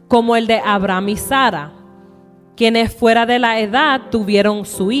sobrenaturales como el de Abraham y Sara, quienes fuera de la edad tuvieron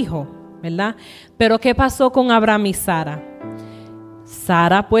su hijo, ¿verdad? Pero ¿qué pasó con Abraham y Sara?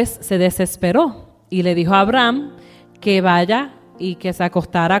 Sara pues se desesperó y le dijo a Abraham que vaya y que se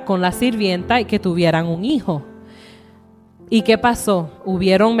acostara con la sirvienta y que tuvieran un hijo. ¿Y qué pasó?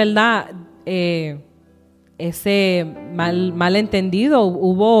 Hubieron, ¿verdad? Ese malentendido,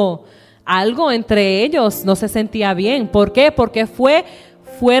 hubo algo entre ellos, no se sentía bien. ¿Por qué? Porque fue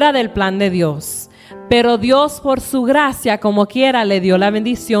fuera del plan de Dios. Pero Dios, por su gracia, como quiera, le dio la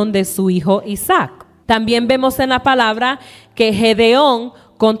bendición de su hijo Isaac. También vemos en la palabra que Gedeón,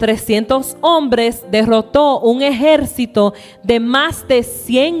 con 300 hombres, derrotó un ejército de más de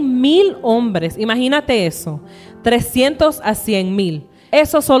 100,000 hombres. Imagínate eso, 300 a 100,000.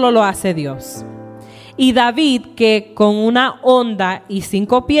 Eso solo lo hace Dios. Y David, que con una honda y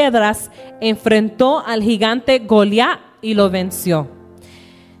 5 piedras, enfrentó al gigante Goliat y lo venció.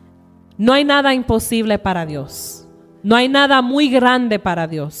 No hay nada imposible para Dios. No hay nada muy grande para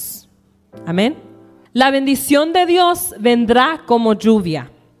Dios. Amén. La bendición de Dios vendrá como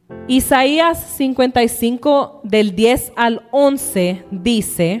lluvia. Isaías 55 del 10 al 11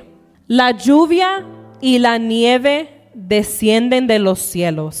 dice: la lluvia y la nieve descienden de los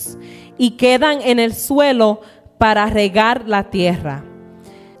cielos y quedan en el suelo para regar la tierra.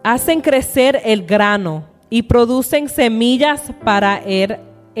 Hacen crecer el grano y producen semillas para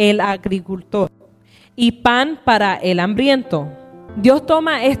el agricultor y pan para el hambriento. Dios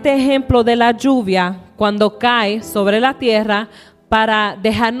toma este ejemplo de la lluvia cuando cae sobre la tierra para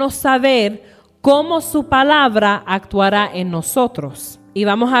dejarnos saber cómo su palabra actuará en nosotros. Y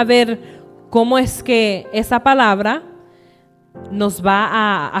vamos a ver cómo es que esa palabra nos va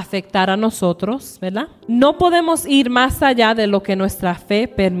a afectar a nosotros, ¿verdad? No podemos ir más allá de lo que nuestra fe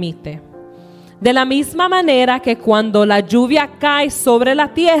permite. De la misma manera que cuando la lluvia cae sobre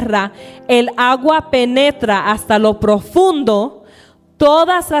la tierra, el agua penetra hasta lo profundo,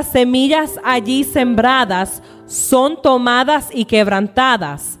 todas las semillas allí sembradas son tomadas y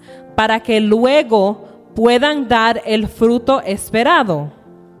quebrantadas para que luego puedan dar el fruto esperado.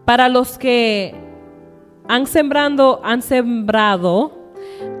 Para los que han sembrado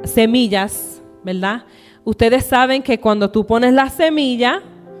semillas, ¿verdad? Ustedes saben que cuando tú pones la semilla,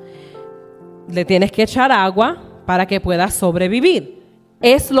 le tienes que echar agua para que pueda sobrevivir.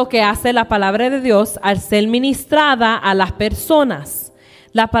 Es lo que hace la palabra de Dios al ser ministrada a las personas.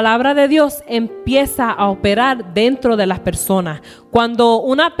 La palabra de Dios empieza a operar dentro de las personas. Cuando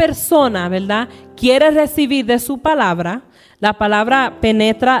una persona, ¿verdad?, quiere recibir de su palabra, la palabra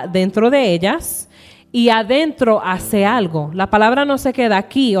penetra dentro de ellas y adentro hace algo. La palabra no se queda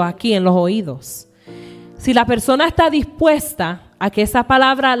aquí o aquí en los oídos. Si la persona está dispuesta a que esa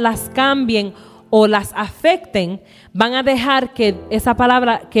palabra las cambien o las afecten, van a dejar que esa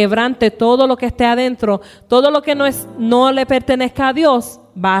palabra quebrante todo lo que esté adentro, todo lo que no le pertenezca a Dios,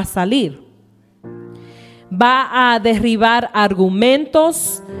 va a salir. Va a derribar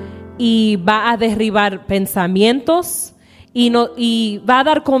argumentos y va a derribar pensamientos y va a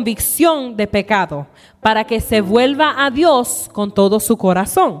dar convicción de pecado para que se vuelva a Dios con todo su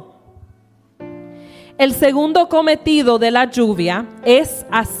corazón. El segundo cometido de la lluvia es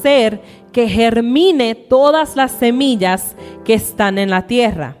hacer que germine todas las semillas que están en la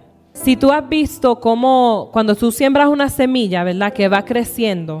tierra. Si tú has visto cómo cuando tú siembras una semilla, ¿verdad?, que va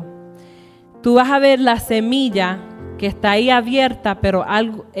creciendo, tú vas a ver la semilla que está ahí abierta, pero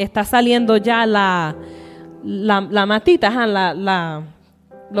algo está saliendo ya la matita,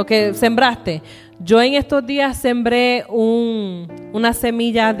 lo que sembraste. Yo en estos días sembré una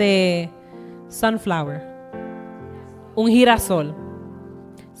semilla de sunflower, un girasol.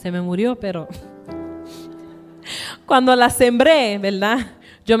 Se me murió, pero cuando la sembré, ¿verdad?,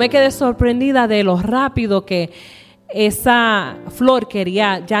 yo me quedé sorprendida de lo rápido que esa flor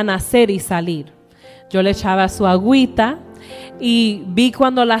quería ya nacer y salir. Yo le echaba su agüita y vi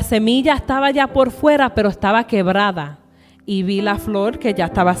cuando la semilla estaba ya por fuera, pero estaba quebrada. Y vi la flor que ya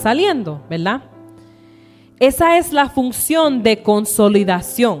estaba saliendo, ¿verdad? Esa es la función de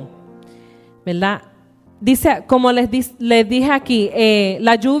consolidación, ¿verdad? Dice, como les dije aquí,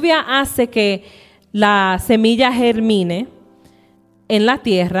 la lluvia hace que la semilla germine en la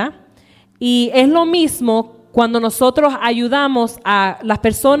tierra, y es lo mismo cuando nosotros ayudamos a las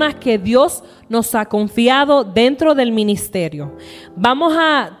personas que Dios nos ha confiado dentro del ministerio. Vamos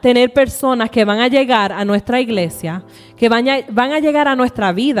a tener personas que van a llegar a nuestra iglesia, que van a llegar a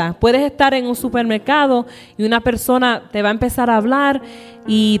nuestra vida. Puedes estar en un supermercado y una persona te va a empezar a hablar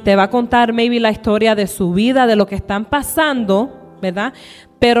y te va a contar maybe la historia de su vida, de lo que están pasando, ¿verdad?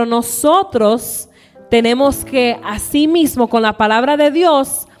 Pero nosotros tenemos que, así mismo, con la palabra de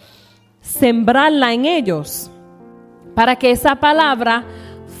Dios, sembrarla en ellos para que esa palabra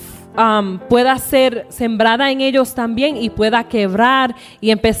pueda ser sembrada en ellos también y pueda quebrar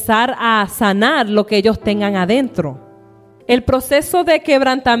y empezar a sanar lo que ellos tengan adentro. El proceso de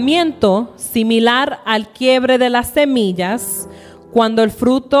quebrantamiento, similar al quiebre de las semillas, cuando el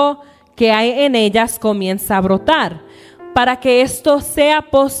fruto que hay en ellas comienza a brotar. Para que esto sea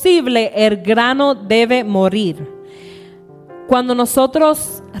posible, el grano debe morir. Cuando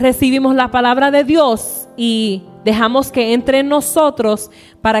nosotros recibimos la palabra de Dios y dejamos que entre en nosotros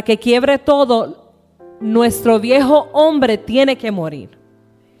para que quiebre todo, nuestro viejo hombre tiene que morir.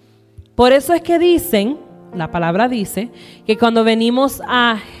 Por eso es que dicen, la palabra dice, que cuando venimos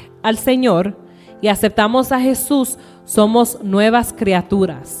al Señor y aceptamos a Jesús, somos nuevas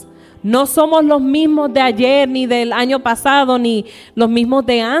criaturas. No somos los mismos de ayer, ni del año pasado, ni los mismos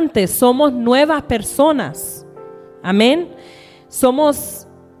de antes. Somos nuevas personas. Amén. Somos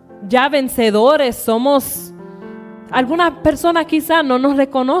ya vencedores, somos... Algunas personas quizás no nos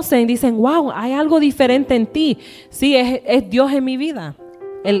reconocen y dicen, wow, hay algo diferente en ti. Sí, es Dios en mi vida,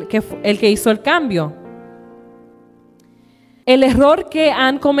 el que hizo el cambio. El error que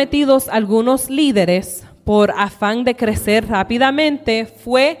han cometido algunos líderes por afán de crecer rápidamente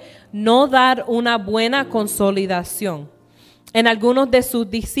fue no dar una buena consolidación en algunos de sus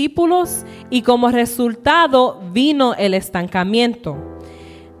discípulos y como resultado vino el estancamiento.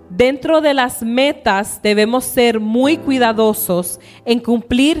 Dentro de las metas debemos ser muy cuidadosos en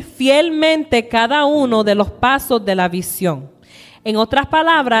cumplir fielmente cada uno de los pasos de la visión. En otras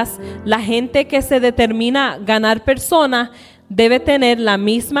palabras, la gente que se determina ganar personas debe tener la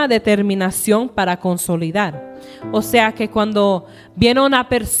misma determinación para consolidar. O sea que cuando viene una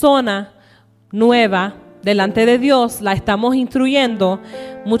persona nueva delante de Dios, la estamos instruyendo,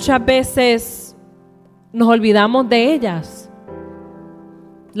 muchas veces nos olvidamos de ellas.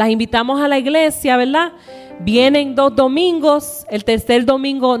 Las invitamos a la iglesia, ¿verdad? Vienen 2 domingos, el tercer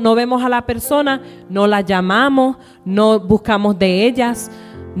domingo no vemos a la persona, no la llamamos, no buscamos de ellas,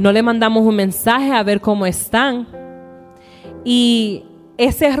 no le mandamos un mensaje a ver cómo están. Y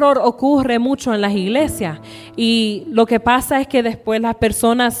ese error ocurre mucho en las iglesias. Y lo que pasa es que después las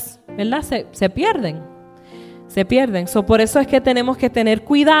personas, ¿verdad? Se pierden. Por eso es que tenemos que tener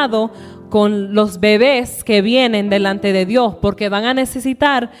cuidado con los bebés que vienen delante de Dios, porque van a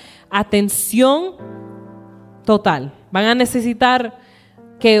necesitar atención total. Van a necesitar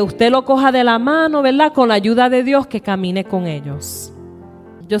que usted lo coja de la mano, ¿verdad? Con la ayuda de Dios, que camine con ellos.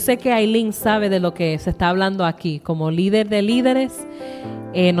 Yo sé que Aileen sabe de lo que se está hablando aquí. Como líder de líderes,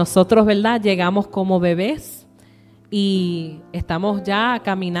 nosotros, ¿verdad? Llegamos como bebés y estamos ya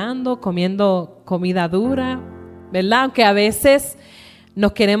caminando, comiendo comida dura, ¿verdad? Aunque a veces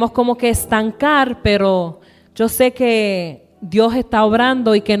nos queremos como que estancar, pero yo sé que Dios está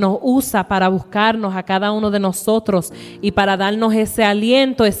obrando y que nos usa para buscarnos a cada uno de nosotros y para darnos ese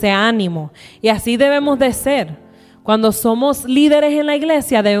aliento, ese ánimo. Y así debemos de ser. Cuando somos líderes en la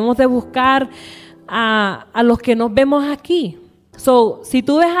iglesia, debemos de buscar a los que nos vemos aquí. Si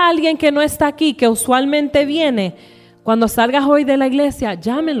tú ves a alguien que no está aquí, que usualmente viene, cuando salgas hoy de la iglesia,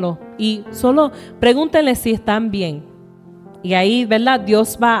 llámenlo y solo pregúntenle si están bien. Y ahí, ¿verdad?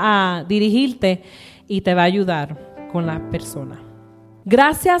 Dios va a dirigirte y te va a ayudar con la persona.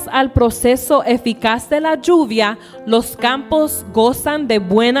 Gracias al proceso eficaz de la lluvia, los campos gozan de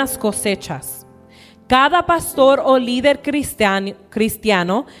buenas cosechas. Cada pastor o líder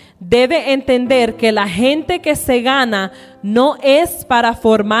cristiano debe entender que la gente que se gana no es para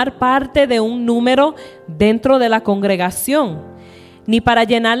formar parte de un número dentro de la congregación, ni para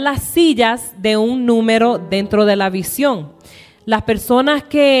llenar las sillas de un número dentro de la visión. Las personas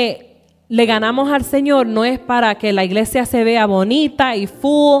que le ganamos al Señor no es para que la iglesia se vea bonita y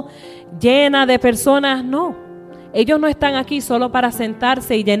full, llena de personas, no. Ellos no están aquí solo para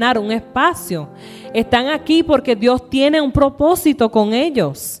sentarse y llenar un espacio. Están aquí porque Dios tiene un propósito con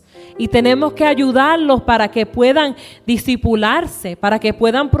ellos. Y tenemos que ayudarlos para que puedan discipularse, para que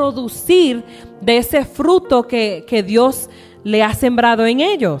puedan producir de ese fruto que Dios le ha sembrado en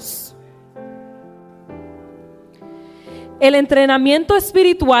ellos. El entrenamiento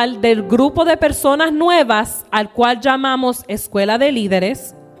espiritual del grupo de personas nuevas, al cual llamamos Escuela de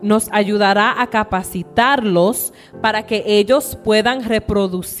Líderes, nos ayudará a capacitarlos para que ellos puedan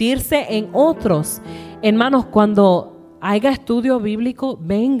reproducirse en otros. Hermanos, cuando haya estudio bíblico,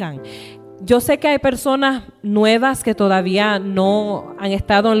 vengan. Yo sé que hay personas nuevas que todavía no han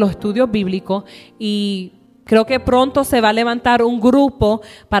estado en los estudios bíblicos y creo que pronto se va a levantar un grupo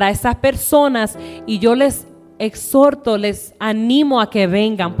para esas personas y yo les exhorto, les animo a que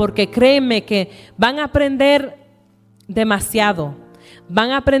vengan, porque créeme que van a aprender demasiado.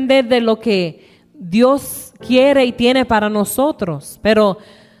 Van a aprender de lo que Dios quiere y tiene para nosotros, pero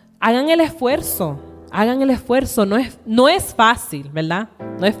hagan el esfuerzo, no es fácil, ¿verdad?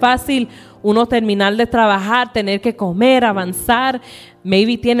 No es fácil uno terminar de trabajar, tener que comer, avanzar,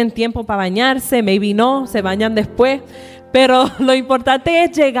 maybe tienen tiempo para bañarse, maybe no, se bañan después, pero lo importante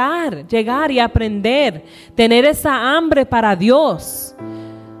es llegar y aprender, tener esa hambre para Dios.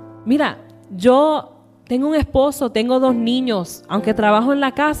 Mira, yo tengo un esposo, tengo 2 niños. Aunque trabajo en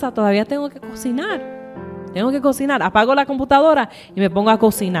la casa, todavía tengo que cocinar. Apago la computadora y me pongo a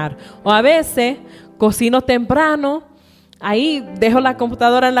cocinar. O a veces cocino temprano. Ahí dejo la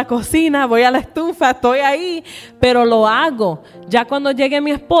computadora en la cocina, voy a la estufa, estoy ahí. Pero lo hago. Ya cuando llegue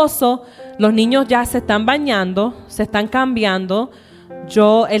mi esposo, los niños ya se están bañando, se están cambiando.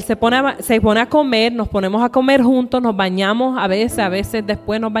 Él se pone a comer, nos ponemos a comer juntos, nos bañamos a veces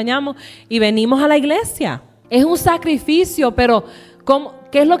después nos bañamos y venimos a la iglesia. Es un sacrificio, pero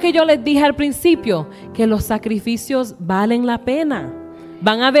 ¿Qué es lo que yo les dije al principio? Que los sacrificios valen la pena.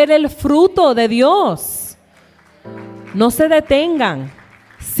 Van a ver el fruto de Dios. No se detengan.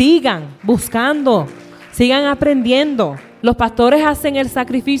 Sigan buscando. Sigan aprendiendo. Los pastores hacen el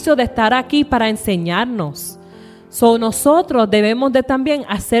sacrificio de estar aquí para enseñarnos. Nosotros debemos de también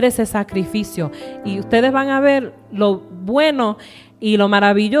hacer ese sacrificio. Y ustedes van a ver lo bueno y lo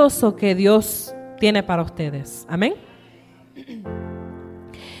maravilloso que Dios tiene para ustedes. Amén.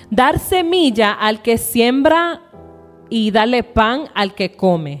 Dar semilla al que siembra y darle pan al que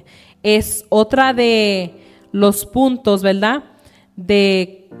come. Es otra de los puntos, ¿verdad?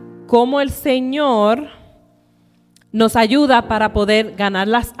 De cómo el Señor nos ayuda para poder ganar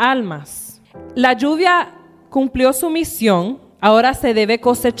las almas. La lluvia cumplió su misión, ahora se debe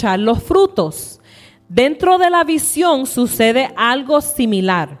cosechar los frutos. Dentro de la visión sucede algo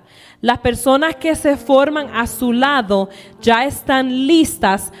similar. Las personas que se forman a su lado ya están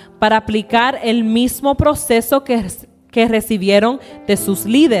listas para aplicar el mismo proceso que recibieron de sus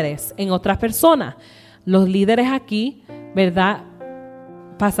líderes en otras personas. Los líderes aquí, ¿verdad?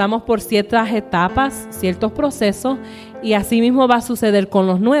 Pasamos por ciertas etapas, ciertos procesos, y así mismo va a suceder con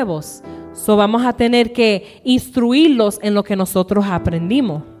los nuevos. Vamos a tener que instruirlos en lo que nosotros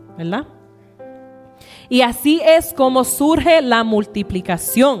aprendimos, ¿verdad? Y así es como surge la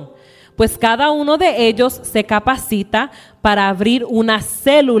multiplicación. Pues cada uno de ellos se capacita para abrir una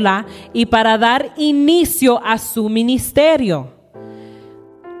célula y para dar inicio a su ministerio.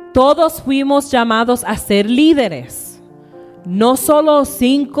 Todos fuimos llamados a ser líderes. No solo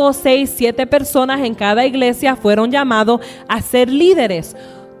 5, 6, 7 personas en cada iglesia fueron llamados a ser líderes.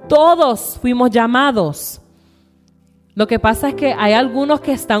 Todos fuimos llamados. Lo que pasa es que hay algunos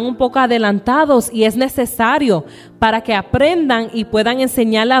que están un poco adelantados y es necesario para que aprendan y puedan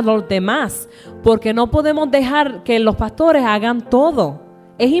enseñarle a los demás, porque no podemos dejar que los pastores hagan todo.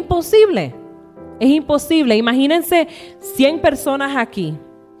 Es imposible, es imposible. Imagínense 100 personas aquí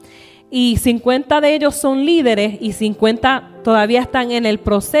y 50 de ellos son líderes y 50 todavía están en el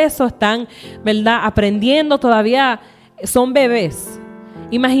proceso, están, ¿verdad?, aprendiendo, todavía son bebés.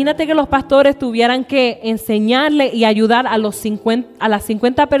 Imagínate que los pastores tuvieran que enseñarle y ayudar a las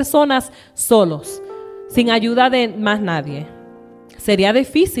 50 personas solos, sin ayuda de más nadie. Sería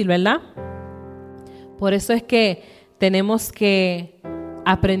difícil, ¿verdad? Por eso es que tenemos que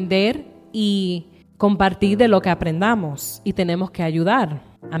aprender y compartir de lo que aprendamos y tenemos que ayudar.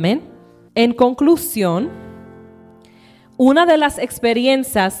 Amén. En conclusión, una de las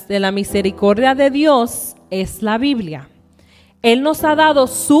experiencias de la misericordia de Dios es la Biblia. Él nos ha dado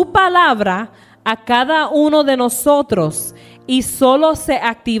su palabra a cada uno de nosotros y solo se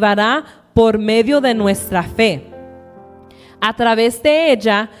activará por medio de nuestra fe. A través de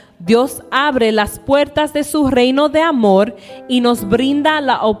ella, Dios abre las puertas de su reino de amor y nos brinda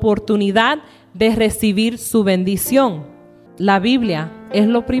la oportunidad de recibir su bendición. La Biblia es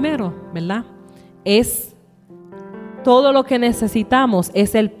lo primero, ¿verdad? Es todo lo que necesitamos,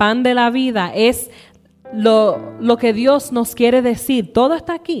 es el pan de la vida, es lo que Dios nos quiere decir. Todo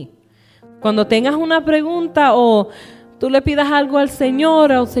está aquí. Cuando tengas una pregunta o tú le pidas algo al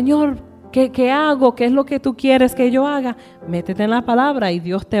Señor, o Señor, ¿qué hago? ¿Qué es lo que tú quieres que yo haga? Métete en la palabra y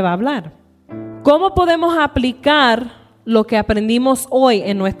Dios te va a hablar. ¿Cómo podemos aplicar lo que aprendimos hoy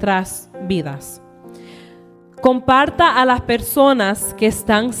en nuestras vidas? Comparta a las personas que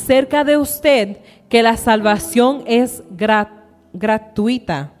están cerca de usted que la salvación es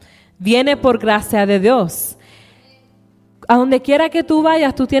gratuita. Viene por gracia de Dios. A donde quiera que tú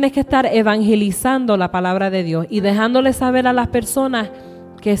vayas, tú tienes que estar evangelizando la palabra de Dios y dejándole saber a las personas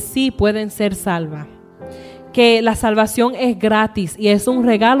que sí pueden ser salvas. Que la salvación es gratis y es un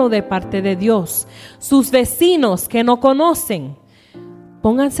regalo de parte de Dios. Sus vecinos que no conocen,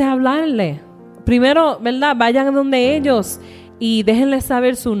 pónganse a hablarle. Primero, ¿verdad? Vayan donde ellos y déjenles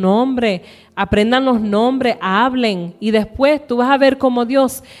saber su nombre, aprendan los nombres, hablen y después tú vas a ver cómo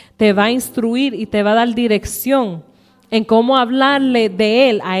Dios te va a instruir y te va a dar dirección en cómo hablarle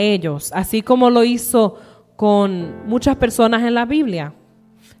de Él a ellos, así como lo hizo con muchas personas en la Biblia.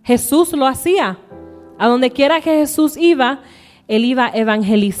 Jesús lo hacía. A donde quiera que Jesús iba, Él iba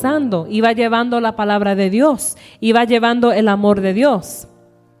evangelizando, iba llevando la palabra de Dios, iba llevando el amor de Dios.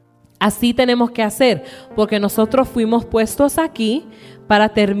 Así tenemos que hacer, porque nosotros fuimos puestos aquí para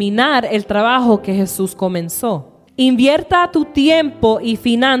terminar el trabajo que Jesús comenzó. Invierta tu tiempo y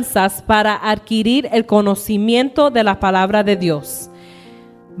finanzas para adquirir el conocimiento de la palabra de Dios.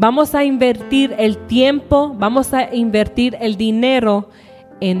 Vamos a invertir el tiempo, vamos a invertir el dinero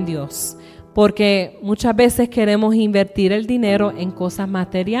en Dios, porque muchas veces queremos invertir el dinero en cosas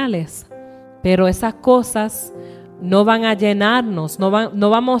materiales, pero esas cosas no van a llenarnos, no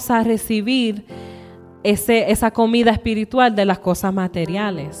vamos a recibir esa comida espiritual de las cosas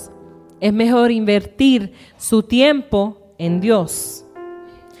materiales. Es mejor invertir su tiempo en Dios.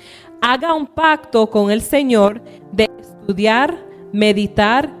 Haga un pacto con el Señor de estudiar,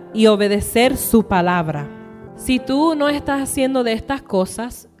 meditar y obedecer su palabra. Si tú no estás haciendo de estas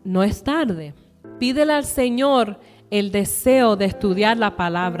cosas, no es tarde. Pídele al Señor el deseo de estudiar la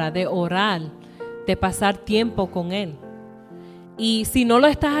palabra, de orar, de pasar tiempo con Él. Y si no lo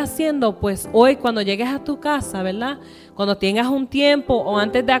estás haciendo, pues hoy cuando llegues a tu casa, ¿verdad? Cuando tengas un tiempo o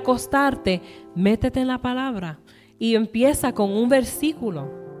antes de acostarte, métete en la palabra y empieza con un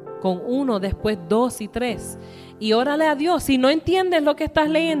versículo, con 1, después 2 y 3. Y órale a Dios. Si no entiendes lo que estás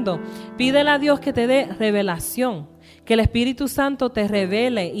leyendo, pídele a Dios que te dé revelación, que el Espíritu Santo te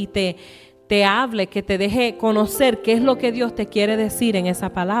revele y te hable, que te deje conocer qué es lo que Dios te quiere decir en esa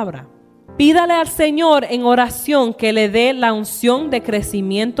palabra. Pídale al Señor en oración que le dé la unción de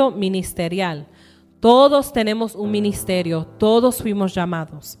crecimiento ministerial. Todos tenemos un ministerio, todos fuimos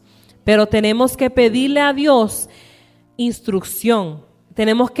llamados, pero tenemos que pedirle a Dios instrucción.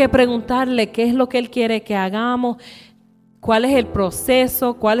 Tenemos que preguntarle qué es lo que Él quiere que hagamos, cuál es el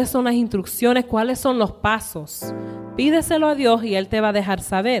proceso, cuáles son las instrucciones, cuáles son los pasos. Pídeselo a Dios y Él te va a dejar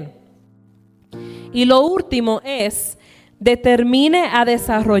saber. Y lo último es, determine a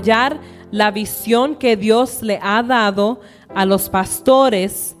desarrollar la visión que Dios le ha dado a los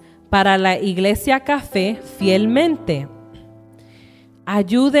pastores para la Iglesia Café fielmente.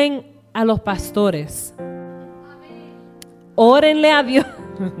 Ayuden a los pastores. Órenle a Dios,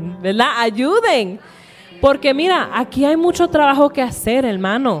 ¿verdad? Ayuden. Porque mira, aquí hay mucho trabajo que hacer,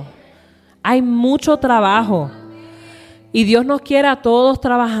 hermano. Hay mucho trabajo. Y Dios nos quiere a todos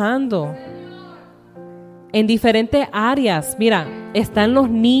trabajando en diferentes áreas. Mira, están los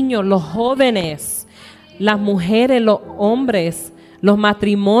niños, los jóvenes, las mujeres, los hombres, los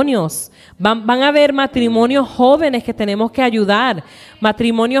matrimonios. Van a haber matrimonios jóvenes que tenemos que ayudar.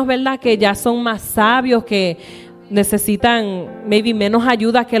 Matrimonios, ¿verdad?, que ya son más sabios, que necesitan maybe menos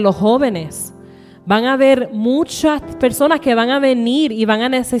ayuda que los jóvenes. Van a haber muchas personas que van a venir y van a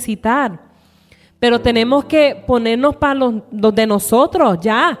necesitar. Pero tenemos que ponernos para los de nosotros.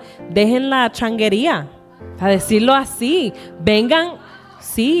 Ya, dejen la changuería, a decirlo así. Vengan,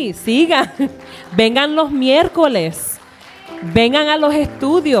 sí, sigan. Vengan los miércoles. Vengan a los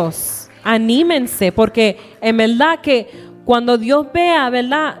estudios. Anímense, porque en verdad que cuando Dios vea,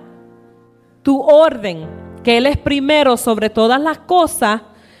 ¿verdad?, tu orden, que Él es primero sobre todas las cosas,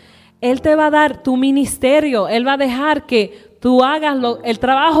 Él te va a dar tu ministerio. Él va a dejar que tú hagas el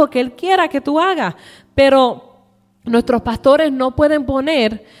trabajo que Él quiera que tú hagas. Pero nuestros pastores no pueden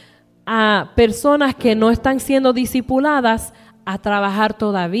poner a personas que no están siendo discipuladas a trabajar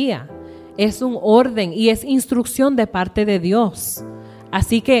todavía. Es un orden y es instrucción de parte de Dios.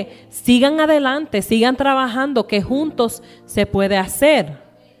 Así que sigan adelante, sigan trabajando, que juntos se puede hacer.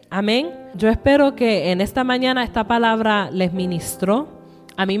 Amén. Yo espero que en esta mañana esta palabra les ministró.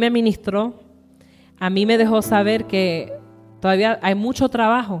 A mí me ministró. A mí me dejó saber que todavía hay mucho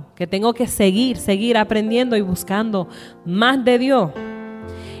trabajo, que tengo que seguir aprendiendo y buscando más de Dios.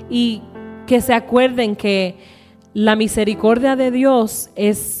 Y que se acuerden que la misericordia de Dios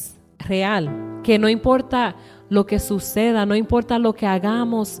es real, que no importa lo que suceda, no importa lo que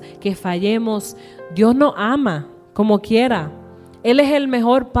hagamos, que fallemos, Dios nos ama como quiera. Él es el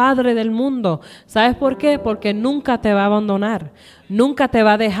mejor padre del mundo. ¿Sabes por qué? Porque nunca te va a abandonar, nunca te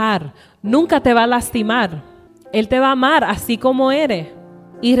va a dejar, nunca te va a lastimar. Él te va a amar así como eres.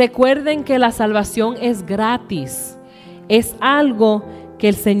 Y recuerden que la salvación es gratis. Es algo que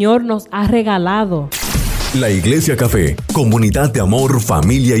el Señor nos ha regalado. La Iglesia Café, comunidad de amor,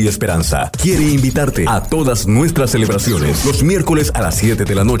 familia y esperanza, quiere invitarte a todas nuestras celebraciones. Los miércoles a las 7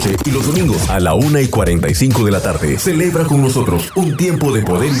 de la noche y los domingos a la 1:45 de la tarde. Celebra con nosotros un tiempo de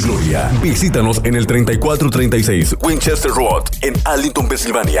poder y gloria. Visítanos en el 3436 Winchester Road, en Arlington,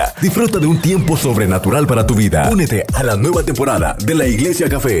 Pensilvania. Disfruta de un tiempo sobrenatural para tu vida. Únete a la nueva temporada de la Iglesia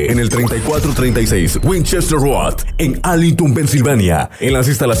Café en el 3436 Winchester Road, en Arlington, Pensilvania, en las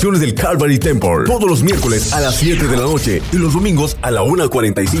instalaciones del Calvary Temple. Todos los miércoles a las 7 de la noche y los domingos a la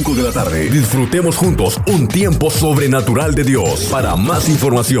 1:45 de la tarde. Disfrutemos juntos un tiempo sobrenatural de Dios. Para más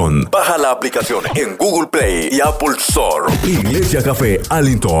información, baja la aplicación en Google Play y Apple Store. Iglesia Café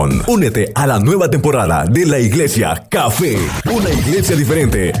Arlington. Únete a la nueva temporada de la Iglesia Café. Una iglesia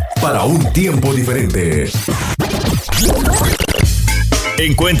diferente para un tiempo diferente.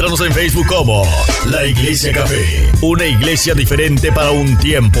 Encuéntranos en Facebook como La Iglesia Café. Una iglesia diferente para un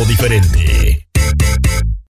tiempo diferente.